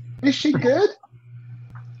that. Is she good?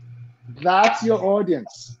 That's your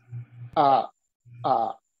audience,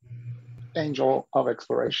 Angel of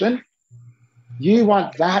Exploration. You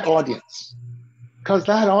want that audience because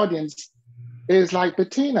that audience is like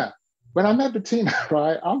Bettina. When I met Bettina,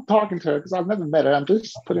 right, I'm talking to her because I've never met her. I'm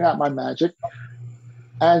just putting out my magic.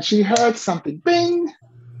 And she heard something, bing.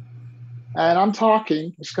 And I'm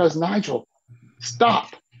talking. She goes, Nigel,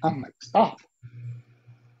 stop. I'm like, stop.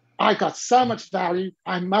 I got so much value.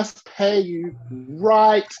 I must pay you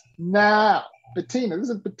right now. Bettina, this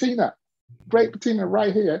is Bettina. Great Bettina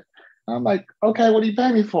right here. I'm like, okay, what are you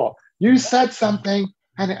paying me for? You said something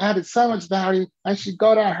and it added so much value. And she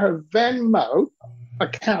got out her Venmo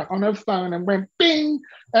account on her phone and went bing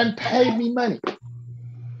and paid me money.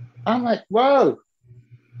 I'm like, whoa,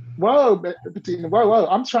 Bettina, whoa.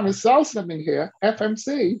 I'm trying to sell something here.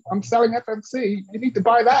 FMC. I'm selling FMC. You need to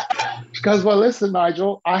buy that. She goes, well, listen,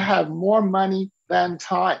 Nigel, I have more money than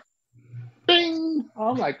time. Bing.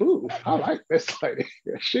 I'm like, ooh, I like this lady.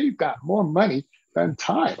 She got more money than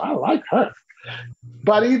time. I like her.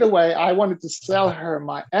 But either way, I wanted to sell her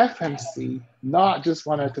my FMC, not just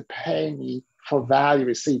want her to pay me for value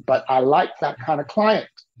received, but I like that kind of client.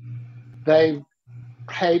 They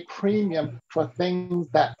pay premium for things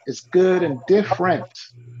that is good and different.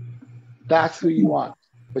 That's who you want,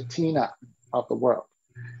 Bettina of the world.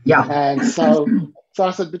 Yeah. And so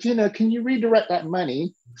I said, Bettina, can you redirect that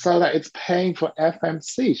money so that it's paying for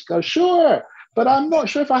FMC? She goes, sure, but I'm not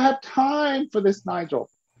sure if I have time for this, Nigel,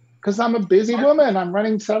 because I'm a busy woman. I'm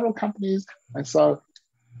running several companies. And so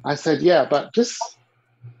I said, yeah, but just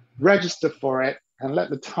register for it and let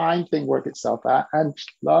the time thing work itself out. And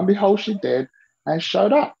lo and behold, she did and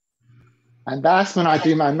showed up. And that's when I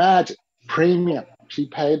do my magic. Premium. She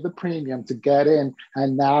paid the premium to get in.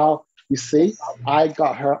 And now, you see, I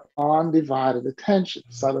got her undivided attention.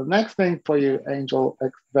 So the next thing for you, Angel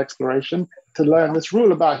of Exploration, to learn this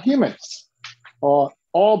rule about humans, or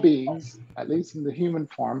all beings, at least in the human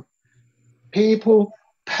form, people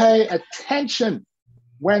pay attention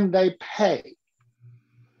when they pay.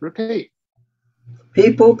 Repeat.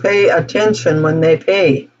 People pay attention when they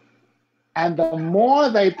pay. And the more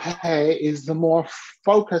they pay is the more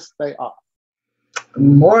focused they are. The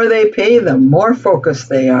more they pay, the more focused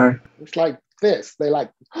they are. It's like this. They like,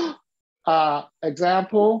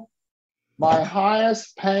 example, my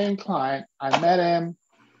highest paying client, I met him.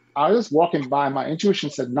 I was just walking by. My intuition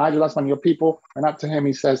said, Nigel, that's one of your people. Went up to him.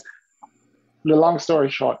 He says, the long story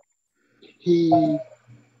short, he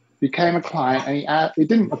became a client and he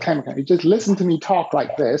didn't become a client. He just listened to me talk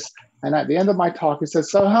like this. And at the end of my talk, he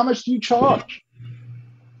says, so how much do you charge?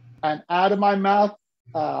 And out of my mouth,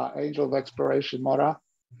 Angel of Exploration, Mora,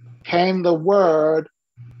 came the word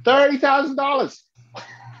 $30,000.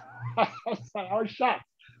 I was shocked.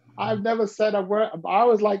 I've never said a word. I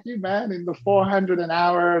was like you, man, in the 400 an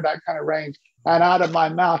hour, that kind of range. And out of my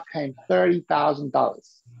mouth came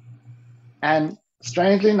 $30,000. And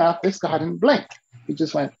strangely enough, this guy didn't blink. He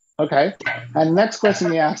just went, okay. And the next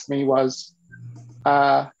question he asked me was,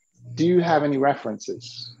 do you have any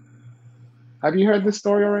references? Have you heard this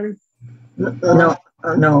story already? No.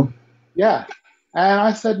 Yeah. And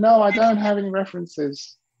I said, no, I don't have any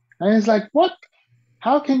references. And he's like, what?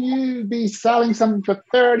 How can you be selling something for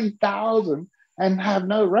 30,000 and have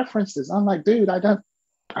no references? I'm like, dude, I don't.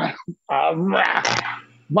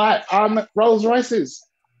 My Rolls Royces,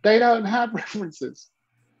 they don't have references.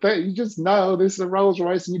 You just know this is a Rolls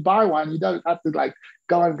Royce and you buy one. You don't have to like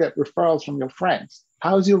go and get referrals from your friends.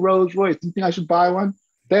 How's your Rolls Royce? Do you think I should buy one?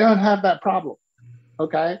 They don't have that problem.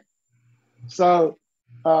 Okay. So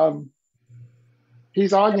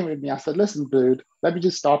he's arguing with me. I said, listen, dude, let me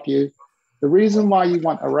just stop you. The reason why you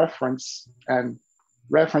want a reference and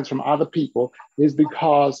reference from other people is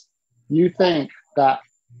because you think that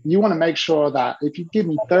you want to make sure that if you give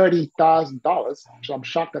me $30,000, which I'm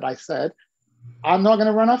shocked that I said, I'm not going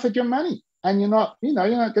to run off with your money. And you're not going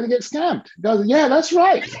to get scammed. He goes, yeah, that's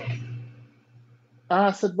right. And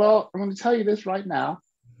I said, well, I'm going to tell you this right now.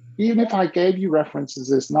 Even if I gave you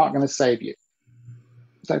references, it's not going to save you.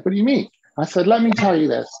 He's like, what do you mean? I said, let me tell you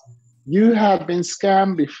this. You have been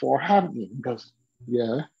scammed before, haven't you? He goes,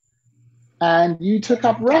 yeah. And you took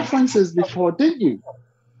up references before, didn't you?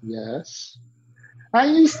 Yes.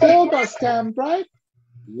 And you still got scammed, right?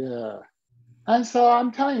 Yeah. And so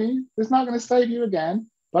I'm telling you, it's not going to save you again,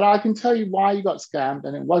 but I can tell you why you got scammed,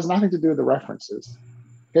 and it was nothing to do with the references.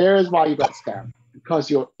 Here is why you got scammed. Because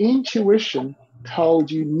your intuition told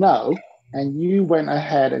you no, and you went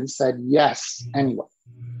ahead and said yes anyway.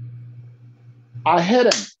 I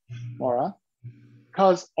hit him, Maura,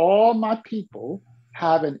 because all my people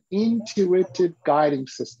have an intuitive guiding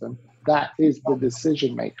system that is the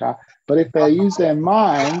decision maker. But if they use their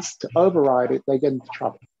minds to override it, they get into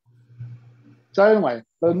trouble. So anyway,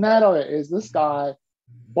 the net of it is this guy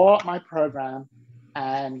bought my program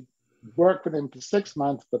and worked with him for 6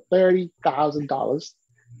 months for $30,000.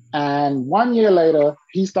 And 1 year later,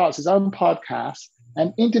 he starts his own podcast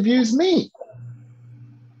and interviews me.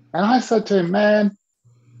 And I said to him, man,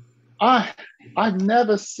 I've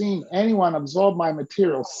never seen anyone absorb my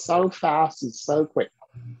material so fast and so quick.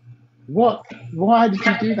 Why did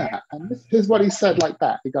you do that? And here's what he said like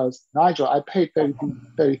that. He goes, Nigel, I paid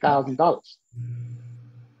 $30,000.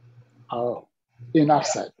 Oh, enough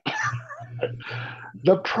said.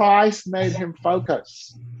 The price made him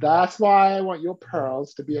focus. That's why I want your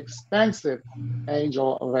pearls to be expensive,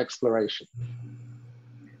 angel of exploration.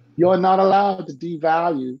 You're not allowed to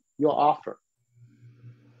devalue your offer.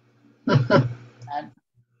 And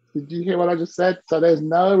did you hear what I just said? So there's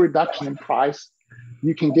no reduction in price.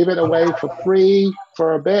 You can give it away for free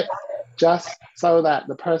for a bit, just so that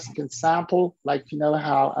the person can sample, like, you know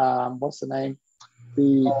how, what's the name?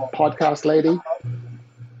 The podcast lady.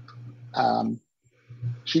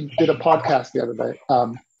 She did a podcast the other day.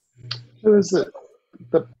 Who is it?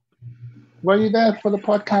 Were you there for the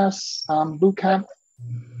podcast boot camp?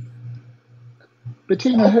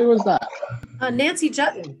 Bettina, who was that? Nancy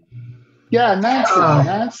Jutton. Yeah,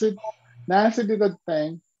 Nancy. Nancy did a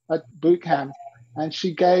thing at boot camp, and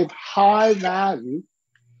she gave high value,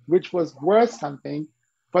 which was worth something,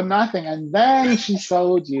 for nothing. And then she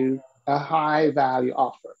sold you a high value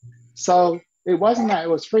offer. So it wasn't that it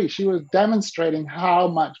was free. She was demonstrating how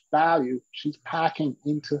much value she's packing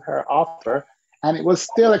into her offer. And it was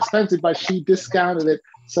still expensive, but she discounted it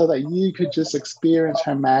so that you could just experience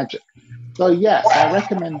her magic. So yes, I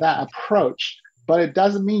recommend that approach, but it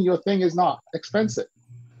doesn't mean your thing is not expensive.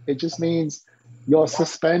 It just means you're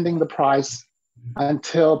suspending the price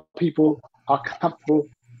until people are comfortable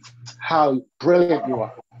how brilliant you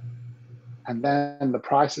are. And then the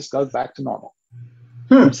prices go back to normal.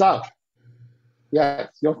 So, yes,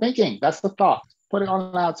 you're thinking, that's the thought. Put it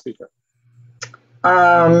on loudspeaker.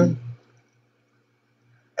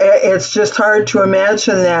 It's just hard to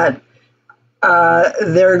imagine that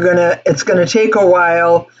it's gonna take a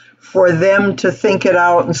while for them to think it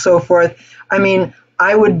out and so forth. I mean,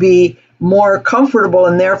 I would be more comfortable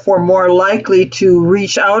and therefore more likely to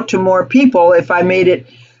reach out to more people if I made it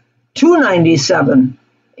 $297.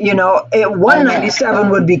 You know, $197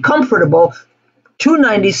 would be comfortable.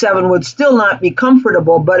 $297 would still not be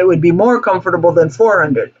comfortable, but it would be more comfortable than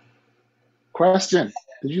 $400. Question: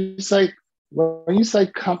 did you say, when you say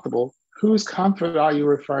comfortable, whose comfort are you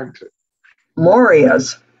referring to?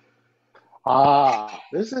 Moria's.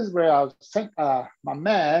 This is where I sent my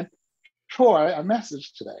man Troy a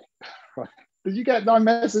message today. Did you get my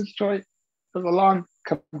message, Troy? It was a long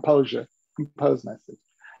composed message.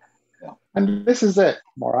 Yeah. And this is it,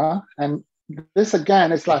 Maura. And this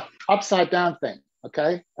again is like upside down thing,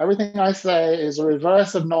 okay? Everything I say is a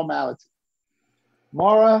reverse of normality.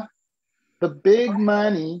 Maura, the big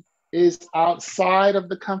money is outside of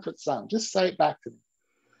the comfort zone. Just say it back to me.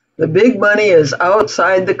 The big money is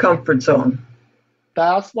outside the comfort zone.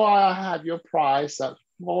 That's why I have your price at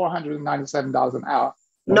 $497 an hour.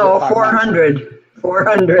 No, 400.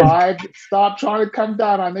 400. Stop trying to come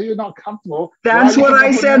down. I know you're not comfortable. That's what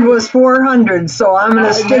I said was 400. So I'm going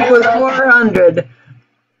to stick with 400.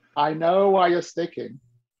 I know why you're sticking.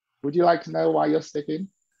 Would you like to know why you're sticking?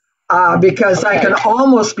 Because I can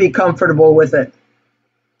almost be comfortable with it.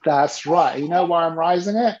 That's right. You know why I'm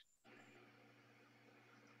rising it?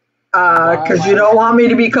 Because you don't want me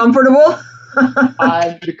to be comfortable?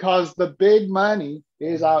 Because the big money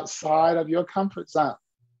is outside of your comfort zone.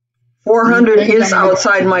 400 is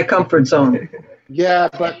outside my comfort zone. Yeah,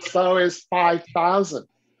 but so is 5,000.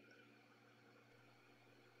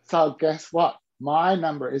 So guess what? My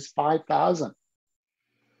number is 5,000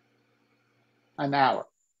 an hour.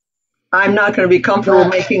 I'm not going to be comfortable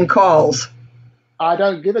making calls. I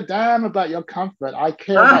don't give a damn about your comfort. I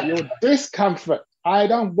care about your discomfort. I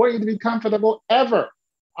don't want you to be comfortable ever.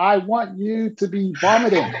 I want you to be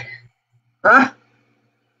vomiting.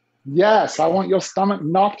 Yes, I want your stomach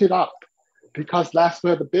knocked it up because that's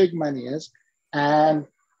where the big money is. And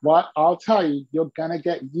what I'll tell you, you're going to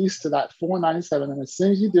get used to that $497. And as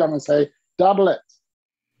soon as you do, I'm going to say, double it.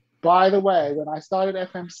 By the way, when I started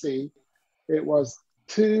FMC, it was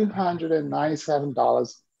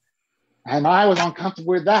 $297. And I was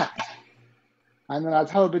uncomfortable with that. And then I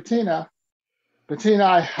told Bettina,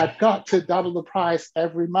 I had got to double the price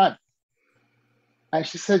every month. And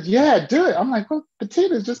she said, yeah, do it. I'm like, well,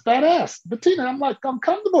 Bettina's just badass. Bettina, I'm like, I'm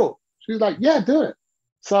comfortable. She's like, yeah, do it.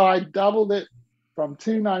 So I doubled it from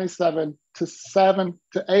 $297 to $700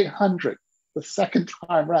 to $800 the second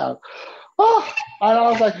time round. Oh, and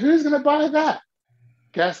I was like, who's going to buy that?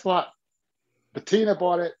 Guess what? Bettina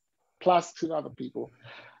bought it, plus 2 other people.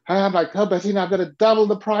 And I'm like, oh, Bettina, I've got to double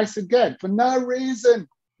the price again for no reason,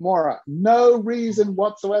 Maura. No reason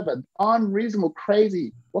whatsoever. Unreasonable,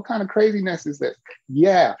 crazy. What kind of craziness is this?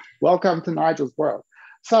 Yeah, welcome to Nigel's world.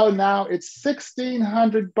 So now it's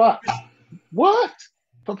 $1,600. What?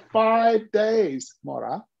 For 5 days,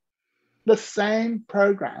 Maura. The same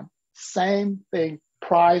program, same thing,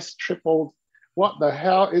 price tripled. What the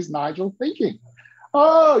hell is Nigel thinking?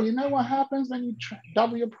 Oh, you know what happens when you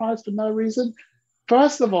double your price for no reason?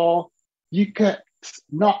 First of all, you get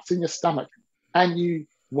knots in your stomach and you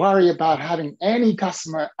worry about having any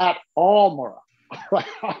customer at all, Maura. I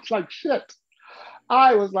was like, shit.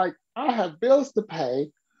 I was like, I have bills to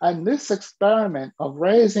pay. And this experiment of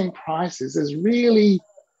raising prices is really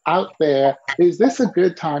out there. Is this a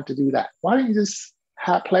good time to do that? Why don't you just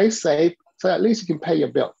play safe so at least you can pay your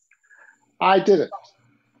bill? I did it.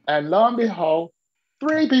 And lo and behold,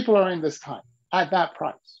 3 people are in this time at that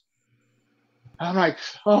price. I'm like,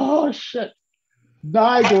 oh shit.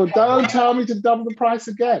 Nigel, don't tell me to double the price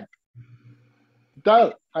again.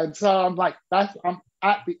 Don't. And so I'm like, I'm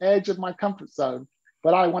at the edge of my comfort zone,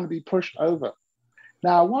 but I want to be pushed over.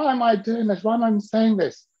 Now, why am I doing this? Why am I saying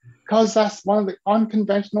this? Because that's one of the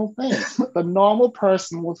unconventional things. The normal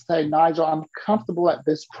person will say, Nigel, I'm comfortable at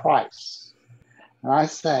this price. And I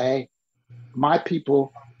say, my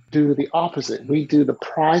people do the opposite. We do the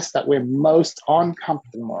price that we're most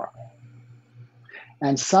uncomfortable around.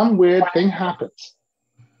 And some weird thing happens.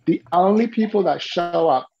 The only people that show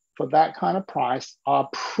up for that kind of price are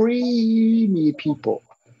preemie people.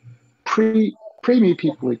 Preemie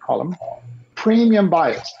people, we call them. Premium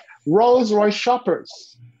buyers. Rolls-Royce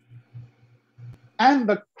shoppers. And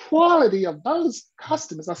the quality of those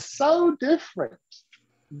customers are so different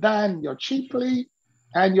than your cheaply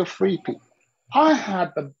and your freebie. I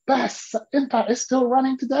had the best. In fact, it's still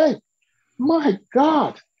running today. My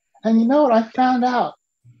God. And you know what I found out,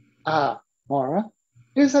 Maura,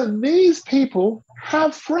 is that these people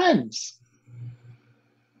have friends.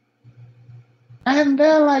 And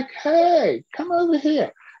they're like, hey, come over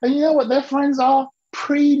here. And you know what their friends are?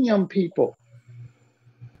 Premium people.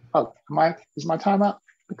 Oh, is my time up,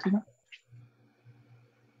 Bettina?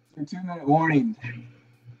 Your 2-minute warning.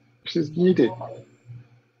 She's muted.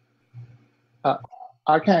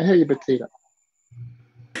 I can't hear you, Bettina.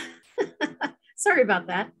 Sorry about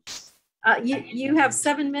that. You have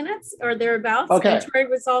 7 minutes or thereabouts. Okay. And Troy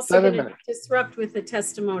was also going to disrupt with a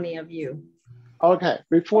testimony of you. Okay.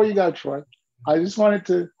 Before you go, Troy, I just wanted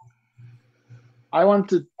to,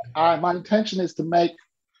 my intention is to make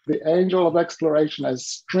the angel of exploration is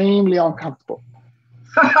extremely uncomfortable.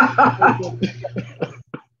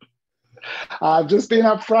 I've just been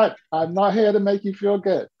upfront. I'm not here to make you feel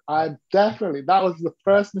good. That was the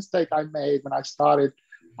first mistake I made when I started.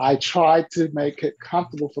 I tried to make it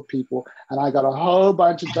comfortable for people, and I got a whole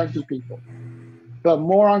bunch of junky people. The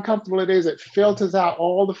more uncomfortable it is, it filters out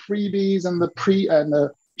all the freebies and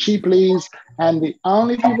the cheap leads, and the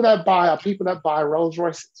only people that buy are people that buy Rolls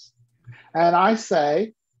Royces. And I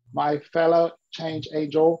say, my fellow change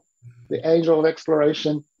angel, the angel of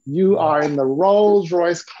exploration, you are in the Rolls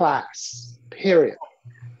Royce class, period.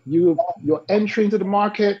 Your entry into the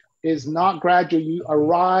market is not gradual. You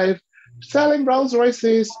arrive selling Rolls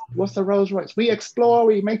Royces. What's the Rolls Royce? We explore,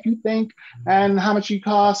 we make you think, and how much you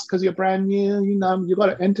cost because you're brand new, you know, you got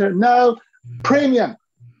to enter. No, premium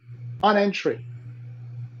on entry.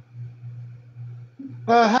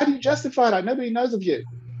 How do you justify that? Nobody knows of you.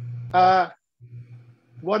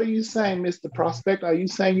 What are you saying, Mr. Prospect? Are you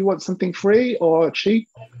saying you want something free or cheap?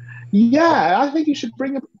 Yeah, I think you should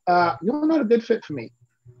bring up, you're not a good fit for me.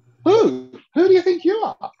 Who do you think you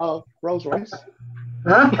are? Oh, Rolls Royce.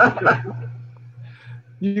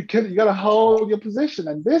 You got to hold your position.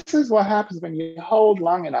 And this is what happens when you hold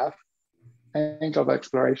long enough, angel of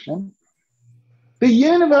exploration. The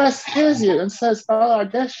universe hears you and says, oh, I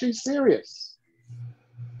guess she's serious.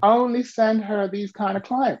 Only send her these kind of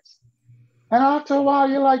clients. And after a while,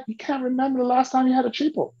 you're like, you can't remember the last time you had a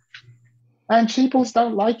cheapo. And cheapos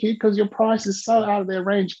don't like you because your price is so out of their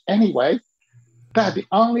range anyway, that the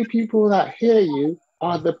only people that hear you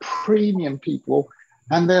are the premium people.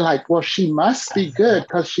 And they're like, well, she must be good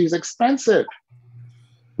because she's expensive.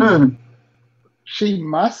 She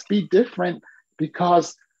must be different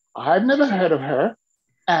because I've never heard of her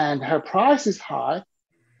and her price is high.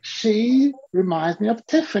 She reminds me of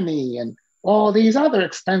Tiffany and all these other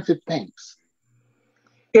expensive things.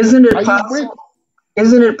 Isn't it possible?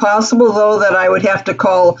 Isn't it possible, though, that I would have to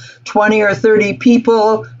call 20 or 30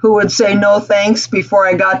 people who would say no thanks before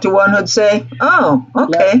I got to one who'd say, oh,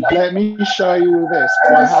 okay. Let me show you this.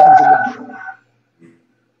 What happens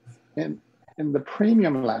in the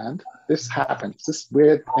premium land, this happens. This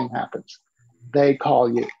weird thing happens. They call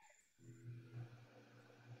you.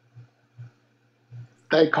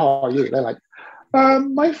 They call you. They're like,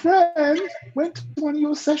 my friend went to one of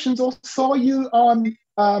your sessions or saw you on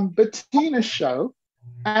Bettina's show,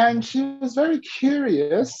 and she was very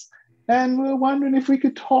curious, and we were wondering if we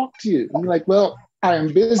could talk to you. And you're like, well, I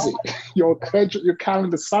am busy. Your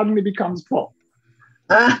calendar suddenly becomes full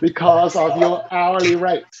because of your hourly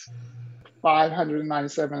rate,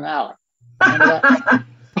 $597 an hour. I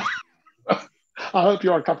hope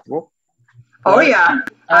you're comfortable. Oh yeah,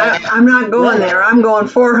 I'm not going there. I'm going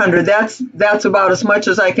 400. That's about as much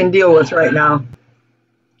as I can deal with right now.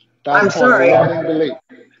 That's I'm sorry.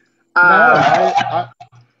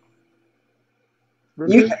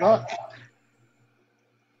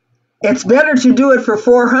 It's better to do it for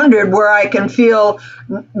 400 where I can feel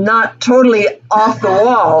not totally off the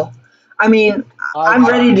wall. I mean, I'm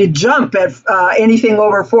ready to jump at anything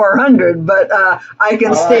over 400, but I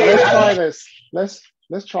can stay. Let's try this.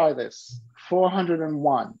 Let's try this.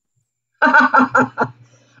 401.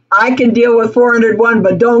 I can deal with 401,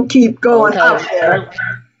 but don't keep going up there.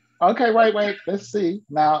 Okay, wait. Let's see.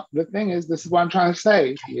 Now, the thing is, this is what I'm trying to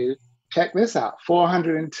say to you. Check this out.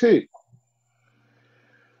 402.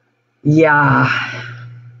 Yeah.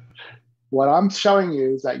 What I'm showing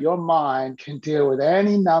you is that your mind can deal with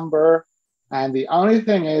any number. And the only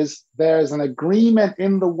thing is, there's an agreement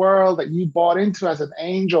in the world that you bought into as an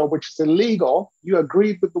angel, which is illegal. You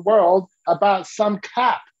agreed with the world about some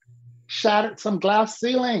cap, shattered some glass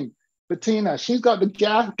ceiling. Bettina, she's got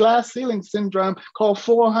the glass ceiling syndrome called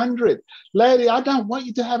 400. Lady, I don't want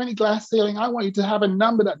you to have any glass ceiling. I want you to have a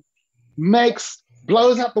number that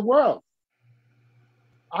blows up the world.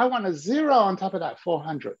 I want a 0 on top of that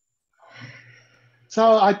 400.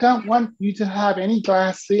 So I don't want you to have any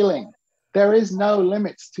glass ceiling. There is no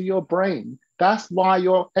limits to your brain. That's why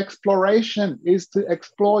your exploration is to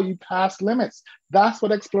explore you past limits. That's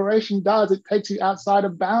what exploration does. It takes you outside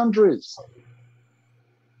of boundaries.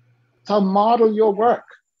 So model your work.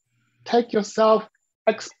 Take yourself,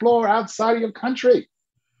 explore outside of your country.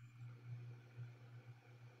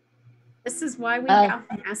 This is why we have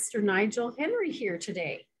Master Nigel Henry here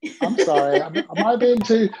today. I'm sorry. Am I being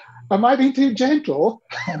too gentle?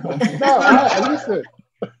 No, listen.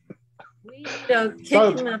 We need to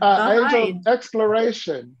kick him up Angel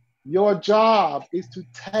exploration, your job is to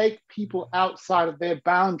take people outside of their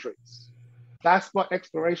boundaries. That's what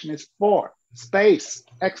exploration is for. Space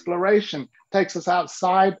exploration takes us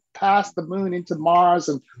outside, past the moon, into Mars,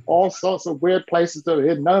 and all sorts of weird places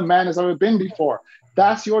that no man has ever been before.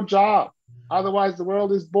 That's your job. Otherwise, the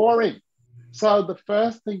world is boring. So the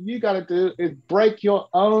first thing you got to do is break your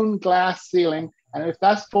own glass ceiling. And if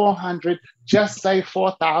that's 400, just say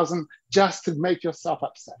 4,000 just to make yourself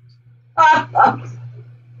upset.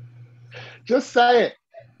 Just say it.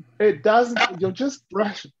 It doesn't, you're just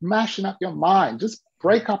mashing up your mind. Just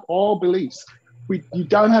break up all beliefs. You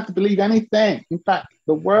don't have to believe anything. In fact,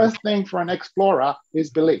 the worst thing for an explorer is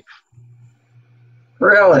belief.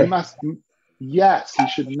 Really? Yes, you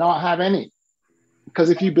should not have any. Because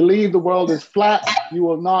if you believe the world is flat, you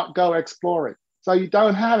will not go exploring. So you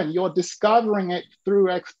don't have any. You're discovering it through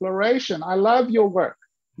exploration. I love your work.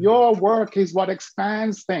 Your work is what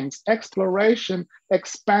expands things. Exploration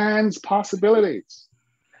expands possibilities.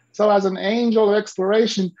 So as an angel of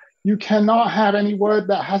exploration, you cannot have any word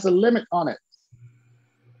that has a limit on it.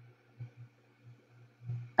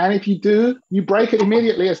 And if you do, you break it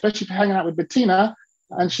immediately, especially if you're hanging out with Bettina,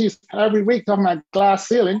 and she's every week talking about glass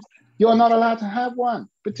ceilings. You're not allowed to have one.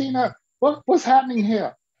 Bettina, what's happening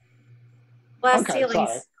here? Glass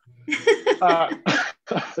ceilings.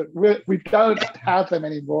 We don't have them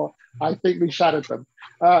anymore. I think we shattered them.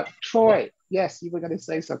 Troy, yes, you were going to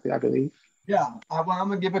say something, I believe. Yeah, well, I'm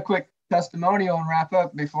going to give a quick testimonial and wrap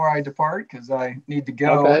up before I depart because I need to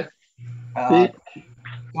go. Okay.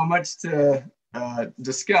 So much to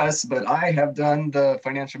discuss, but I have done the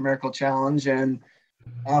Financial Miracle Challenge, and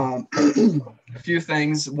a few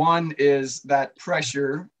things. One is that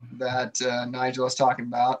pressure that Nigel was talking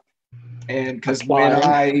about. And because when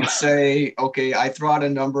I say, okay, I throw out a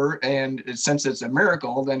number, and since it's a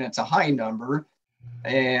miracle, then it's a high number.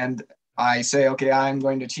 And I say, okay, I'm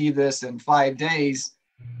going to achieve this in 5 days.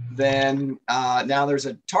 Then now there's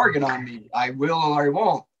a target on me. I will or I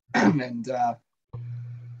won't.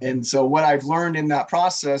 And so what I've learned in that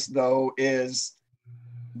process, though, is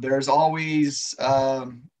there's always a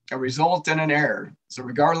result and an error. So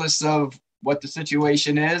regardless of what the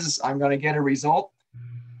situation is, I'm going to get a result.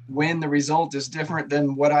 When the result is different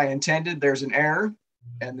than what I intended, there's an error.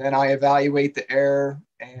 And then I evaluate the error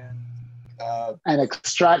and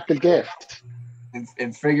extract the gift.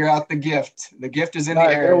 And figure out the gift. The gift is in the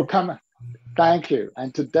error. It will come. Thank you.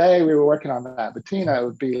 And today we were working on that. Bettina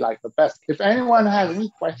would be like the best. If anyone has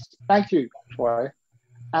any questions, thank you, Troy.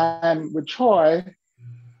 And with Troy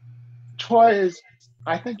is,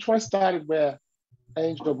 I think Troy started where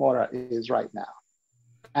Angel Mora is right now.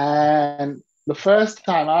 And the first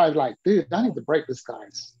time I was like, dude, I need to break this guy.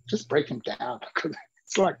 Just break him down.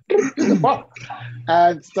 It's like,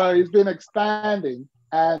 and so he's been expanding,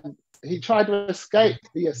 and he tried to escape.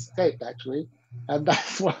 He escaped, actually. And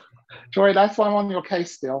that's what, Troy, that's why I'm on your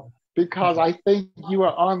case still, because I think you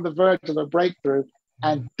are on the verge of a breakthrough,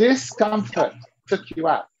 and discomfort took you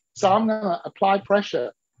out. So I'm going to apply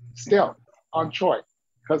pressure still on Troy,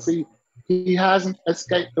 because he hasn't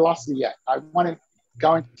escaped velocity yet. I want him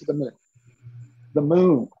going to the moon. The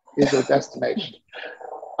moon is your destination.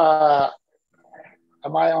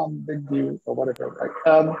 Am I on Big View or whatever?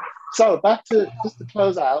 So back to, just to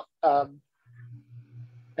close out,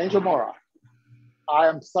 Angel Mora, I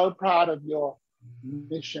am so proud of your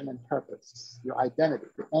mission and purpose, your identity,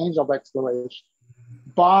 the angel of exploration.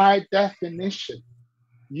 By definition,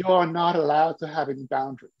 you're not allowed to have any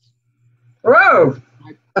boundaries. Whoa!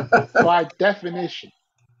 By definition.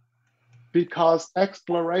 Because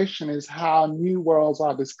exploration is how new worlds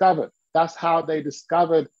are discovered. That's how they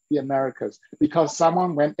discovered the Americas, because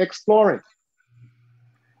someone went exploring.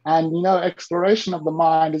 And you know, exploration of the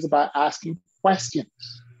mind is about asking questions.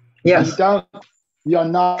 Yes. You're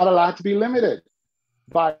not allowed to be limited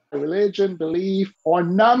by religion, belief, or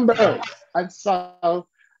numbers. And so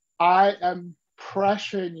I am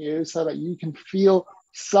pressuring you so that you can feel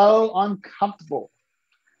so uncomfortable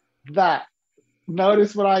that,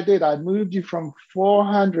 notice what I did. I moved you from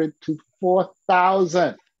 400 to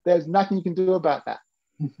 4,000. There's nothing you can do about that.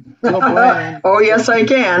 Your brain. Oh, yes, I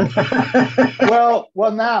can. well,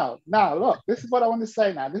 now, look, this is what I want to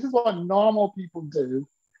say now. This is what normal people do.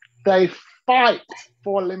 They fight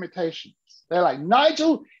for limitations. They're like,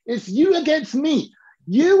 Nigel, it's you against me.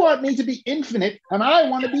 You want me to be infinite, and I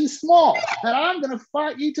want to be small, and I'm going to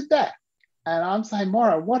fight you to death. And I'm saying,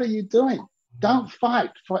 Mora, what are you doing? Don't fight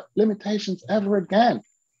for limitations ever again.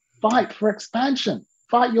 Fight for expansion.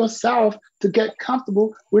 Fight yourself to get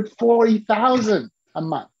comfortable with 40,000 a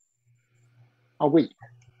month, a week.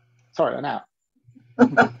 Sorry, an hour.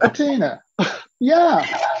 Bettina, yeah,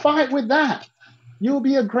 fight with that. You'll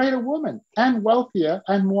be a greater woman and wealthier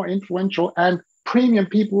and more influential, and premium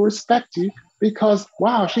people respect you because,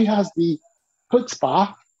 wow, she has the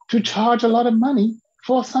chutzpah to charge a lot of money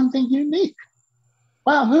for something unique.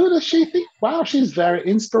 Wow, who does she think? Wow, she's very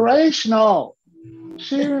inspirational.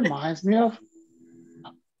 She reminds me of.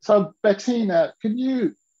 So Bettina,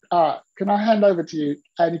 can I hand over to you?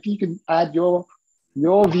 And if you can add your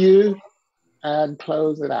view and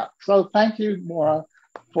close it out. So thank you, Maura,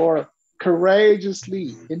 for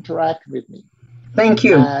courageously interacting with me. Thank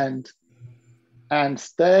you. And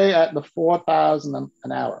stay at the 4,000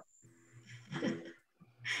 an hour.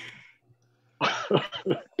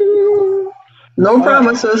 No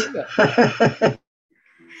promises.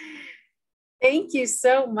 Thank you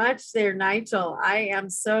so much there, Nigel. I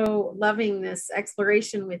am so loving this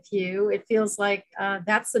exploration with you. It feels like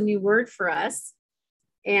that's a new word for us.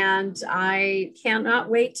 And I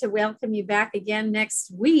cannot wait to welcome you back again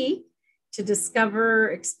next week to discover,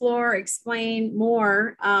 explore, explain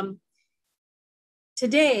more.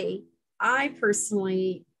 Today, I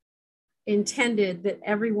personally intended that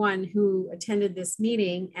everyone who attended this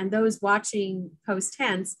meeting and those watching post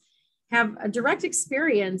tense have a direct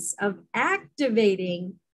experience of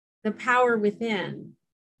activating the power within.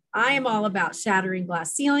 I am all about shattering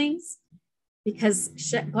glass ceilings because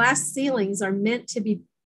glass ceilings are meant to be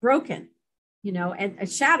broken, and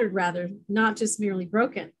shattered rather, not just merely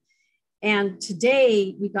broken. And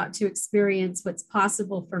today we got to experience what's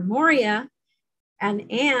possible for Moria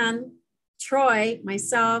and Anne, Troy,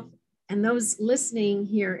 myself, and those listening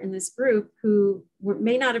here in this group who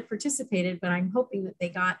may not have participated, but I'm hoping that they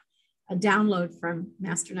got a download from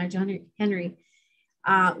Master Nigel Henry.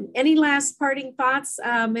 Any last parting thoughts,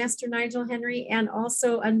 Master Nigel Henry, and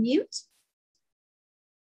also unmute?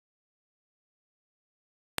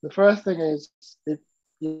 The first thing is, if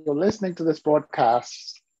you're listening to this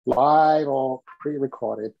broadcast live or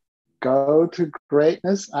pre-recorded, go to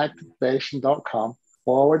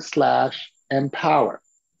greatnessactivation.com/empower.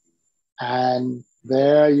 And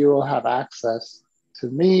there you will have access to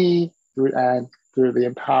me through the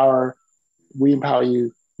We Empower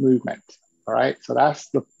You movement. All right. So that's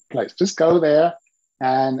the place. Just go there,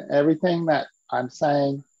 and everything that I'm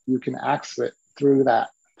saying, you can access it through that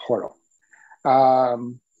portal.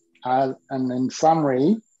 And in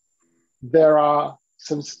summary, there are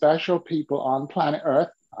some special people on planet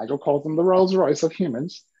Earth. Nigel calls them the Rolls Royce of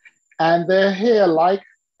humans. And they're here like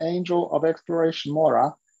Angel of Exploration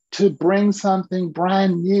Mora to bring something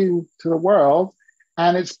brand new to the world.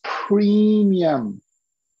 And it's premium.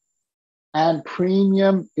 And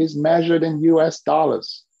premium is measured in US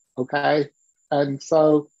dollars, okay? And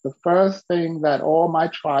so the first thing that all my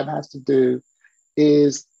tribe has to do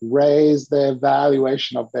is raise their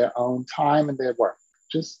valuation of their own time and their work.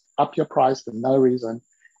 Just up your price for no reason,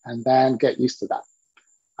 and then get used to that.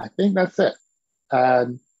 I think that's it.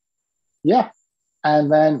 And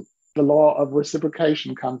then the law of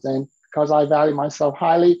reciprocation comes in. Because I value myself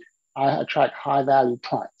highly, I attract high value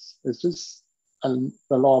clients. It's just the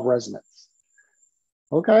law of resonance.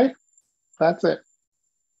 Okay, that's it.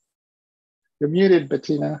 You're muted,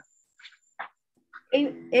 Bettina.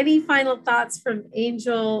 Any final thoughts from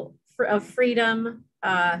Angel of Freedom,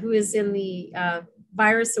 who is in the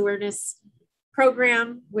virus awareness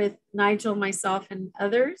program with Nigel, myself, and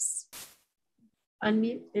others?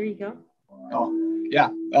 Unmute. There you go. Oh, yeah.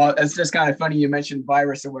 It's just kind of funny you mentioned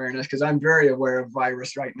virus awareness, because I'm very aware of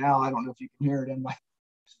virus right now. I don't know if you can hear it in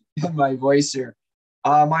my voice here.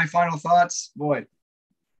 My final thoughts, boy.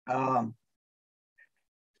 I'm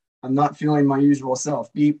not feeling my usual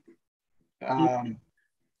self. Beep. Up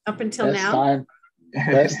until now.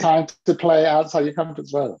 Best time to play outside your comfort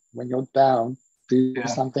zone. When you're down, do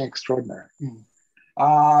something extraordinary.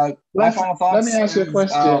 My final thoughts. Let me ask you a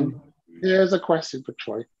question. Here's a question for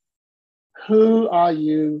Troy. Who are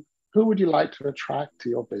you? Who would you like to attract to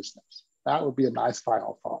your business? That would be a nice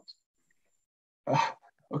final thought.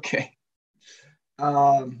 Okay.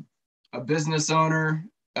 A business owner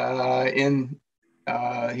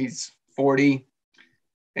he's 40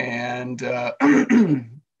 and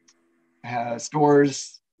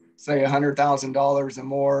stores, say $100,000 or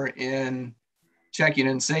more in checking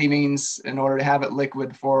and savings in order to have it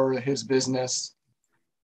liquid for his business,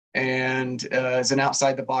 and is an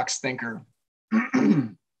outside the box thinker.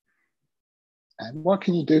 And what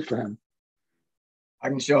can you do for him? I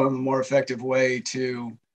can show him a more effective way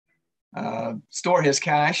to store his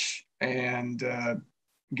cash and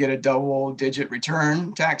get a double-digit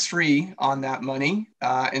return tax-free on that money,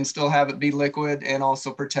 and still have it be liquid and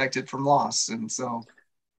also protected from loss. And so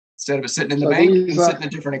instead of it sitting in the bank, it can sit in a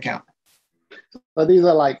different account. So these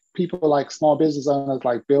are like people like small business owners,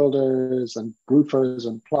 like builders and roofers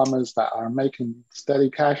and plumbers that are making steady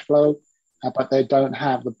cash flow, but they don't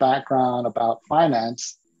have the background about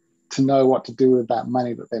finance to know what to do with that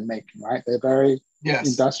money that they're making, right? They're very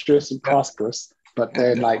industrious and prosperous, but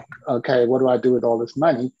they're like, okay, what do I do with all this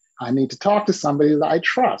money? I need to talk to somebody that I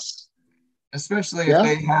trust. Especially if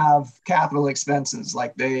they have capital expenses,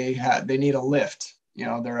 like they need a lift. You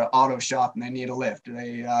know, they're an auto shop and they need a lift.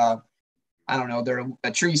 They, I don't know, they're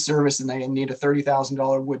a tree service and they need a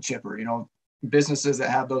 $30,000 wood chipper. You know, businesses that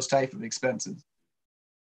have those type of expenses.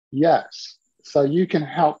 Yes, so you can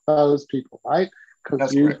help those people, right?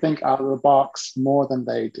 Because you think out of the box more than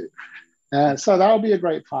they do. And so that'll be a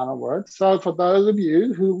great final word. So for those of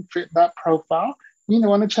you who fit that profile, you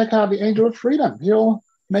want to check out the Angel of Freedom. He'll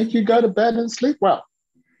make you go to bed and sleep well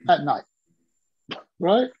at night,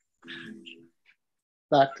 right?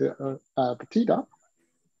 Back to Bettina.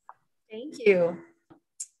 Thank you.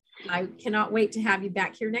 I cannot wait to have you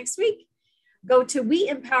back here next week. Go to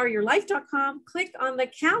WeEmpowerYourLife.com, click on the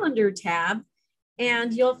calendar tab,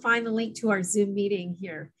 and you'll find the link to our Zoom meeting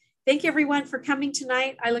here. Thank you everyone for coming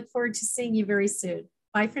tonight. I look forward to seeing you very soon.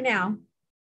 Bye for now.